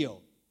the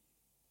video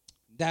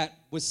that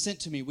was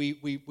sent to me,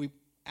 we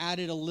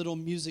added a little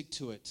music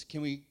to it. Can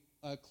we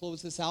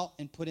close this out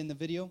and put in the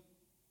video?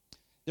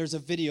 There's a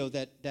video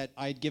that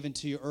I had given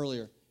to you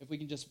earlier. If we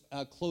can just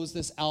close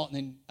this out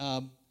and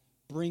then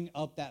bring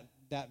up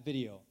that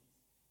video.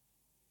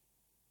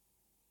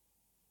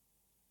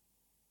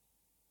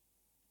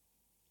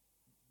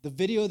 The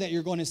video that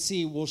you're going to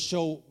see will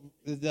show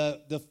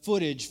the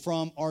footage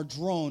from our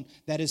drone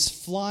that is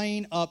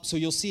flying up. So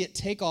you'll see it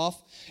take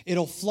off.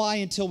 It'll fly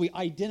until we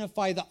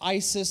identify the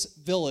ISIS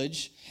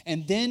village.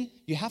 And then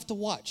you have to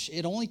watch.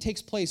 It only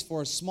takes place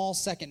for a small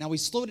second. Now, we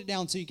slowed it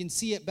down so you can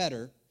see it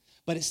better.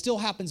 But it still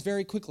happens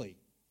very quickly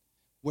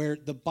where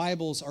the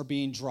Bibles are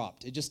being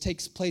dropped. It just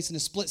takes place in a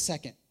split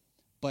second.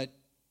 But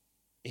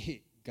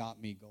it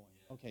got me going.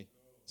 Okay,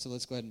 so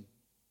let's go ahead and...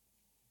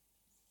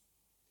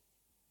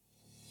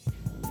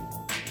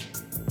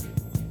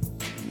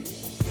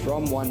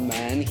 From one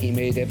man he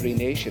made every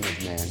nation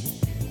of men,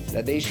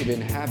 that they should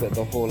inhabit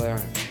the whole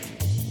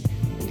earth.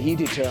 And he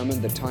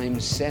determined the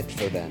times set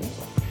for them,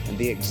 and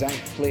the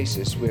exact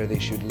places where they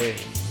should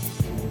live.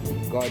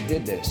 God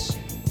did this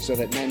so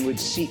that men would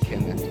seek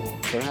him and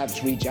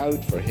perhaps reach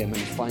out for him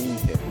and find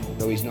him,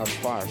 though he's not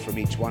far from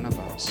each one of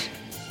us.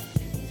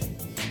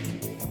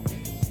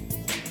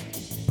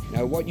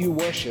 Now, what you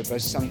worship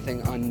as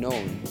something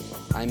unknown,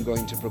 I'm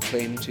going to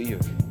proclaim to you.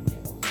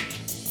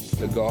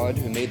 The God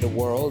who made the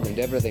world and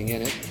everything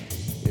in it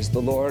is the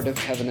Lord of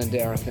heaven and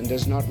earth and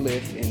does not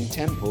live in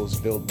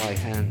temples built by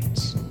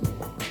hands.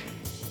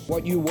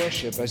 What you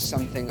worship as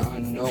something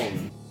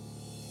unknown,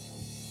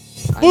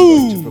 I'm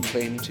going to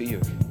proclaim to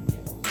you.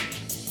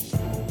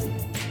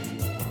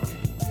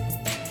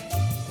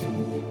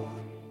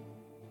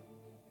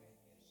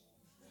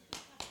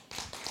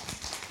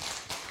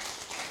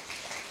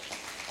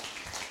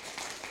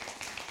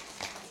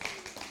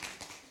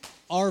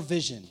 Our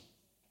vision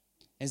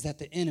is that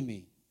the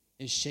enemy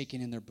is shaking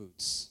in their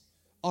boots.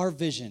 Our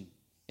vision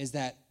is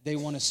that they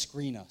want to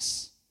screen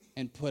us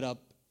and put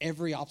up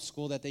every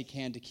obstacle that they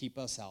can to keep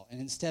us out. And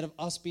instead of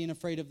us being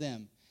afraid of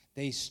them,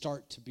 they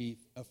start to be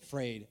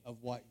afraid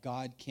of what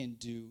God can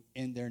do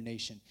in their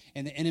nation.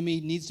 And the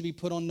enemy needs to be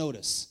put on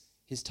notice.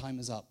 His time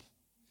is up.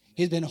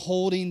 He's been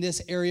holding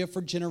this area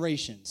for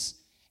generations.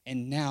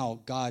 And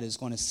now God is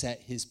going to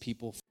set his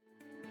people free.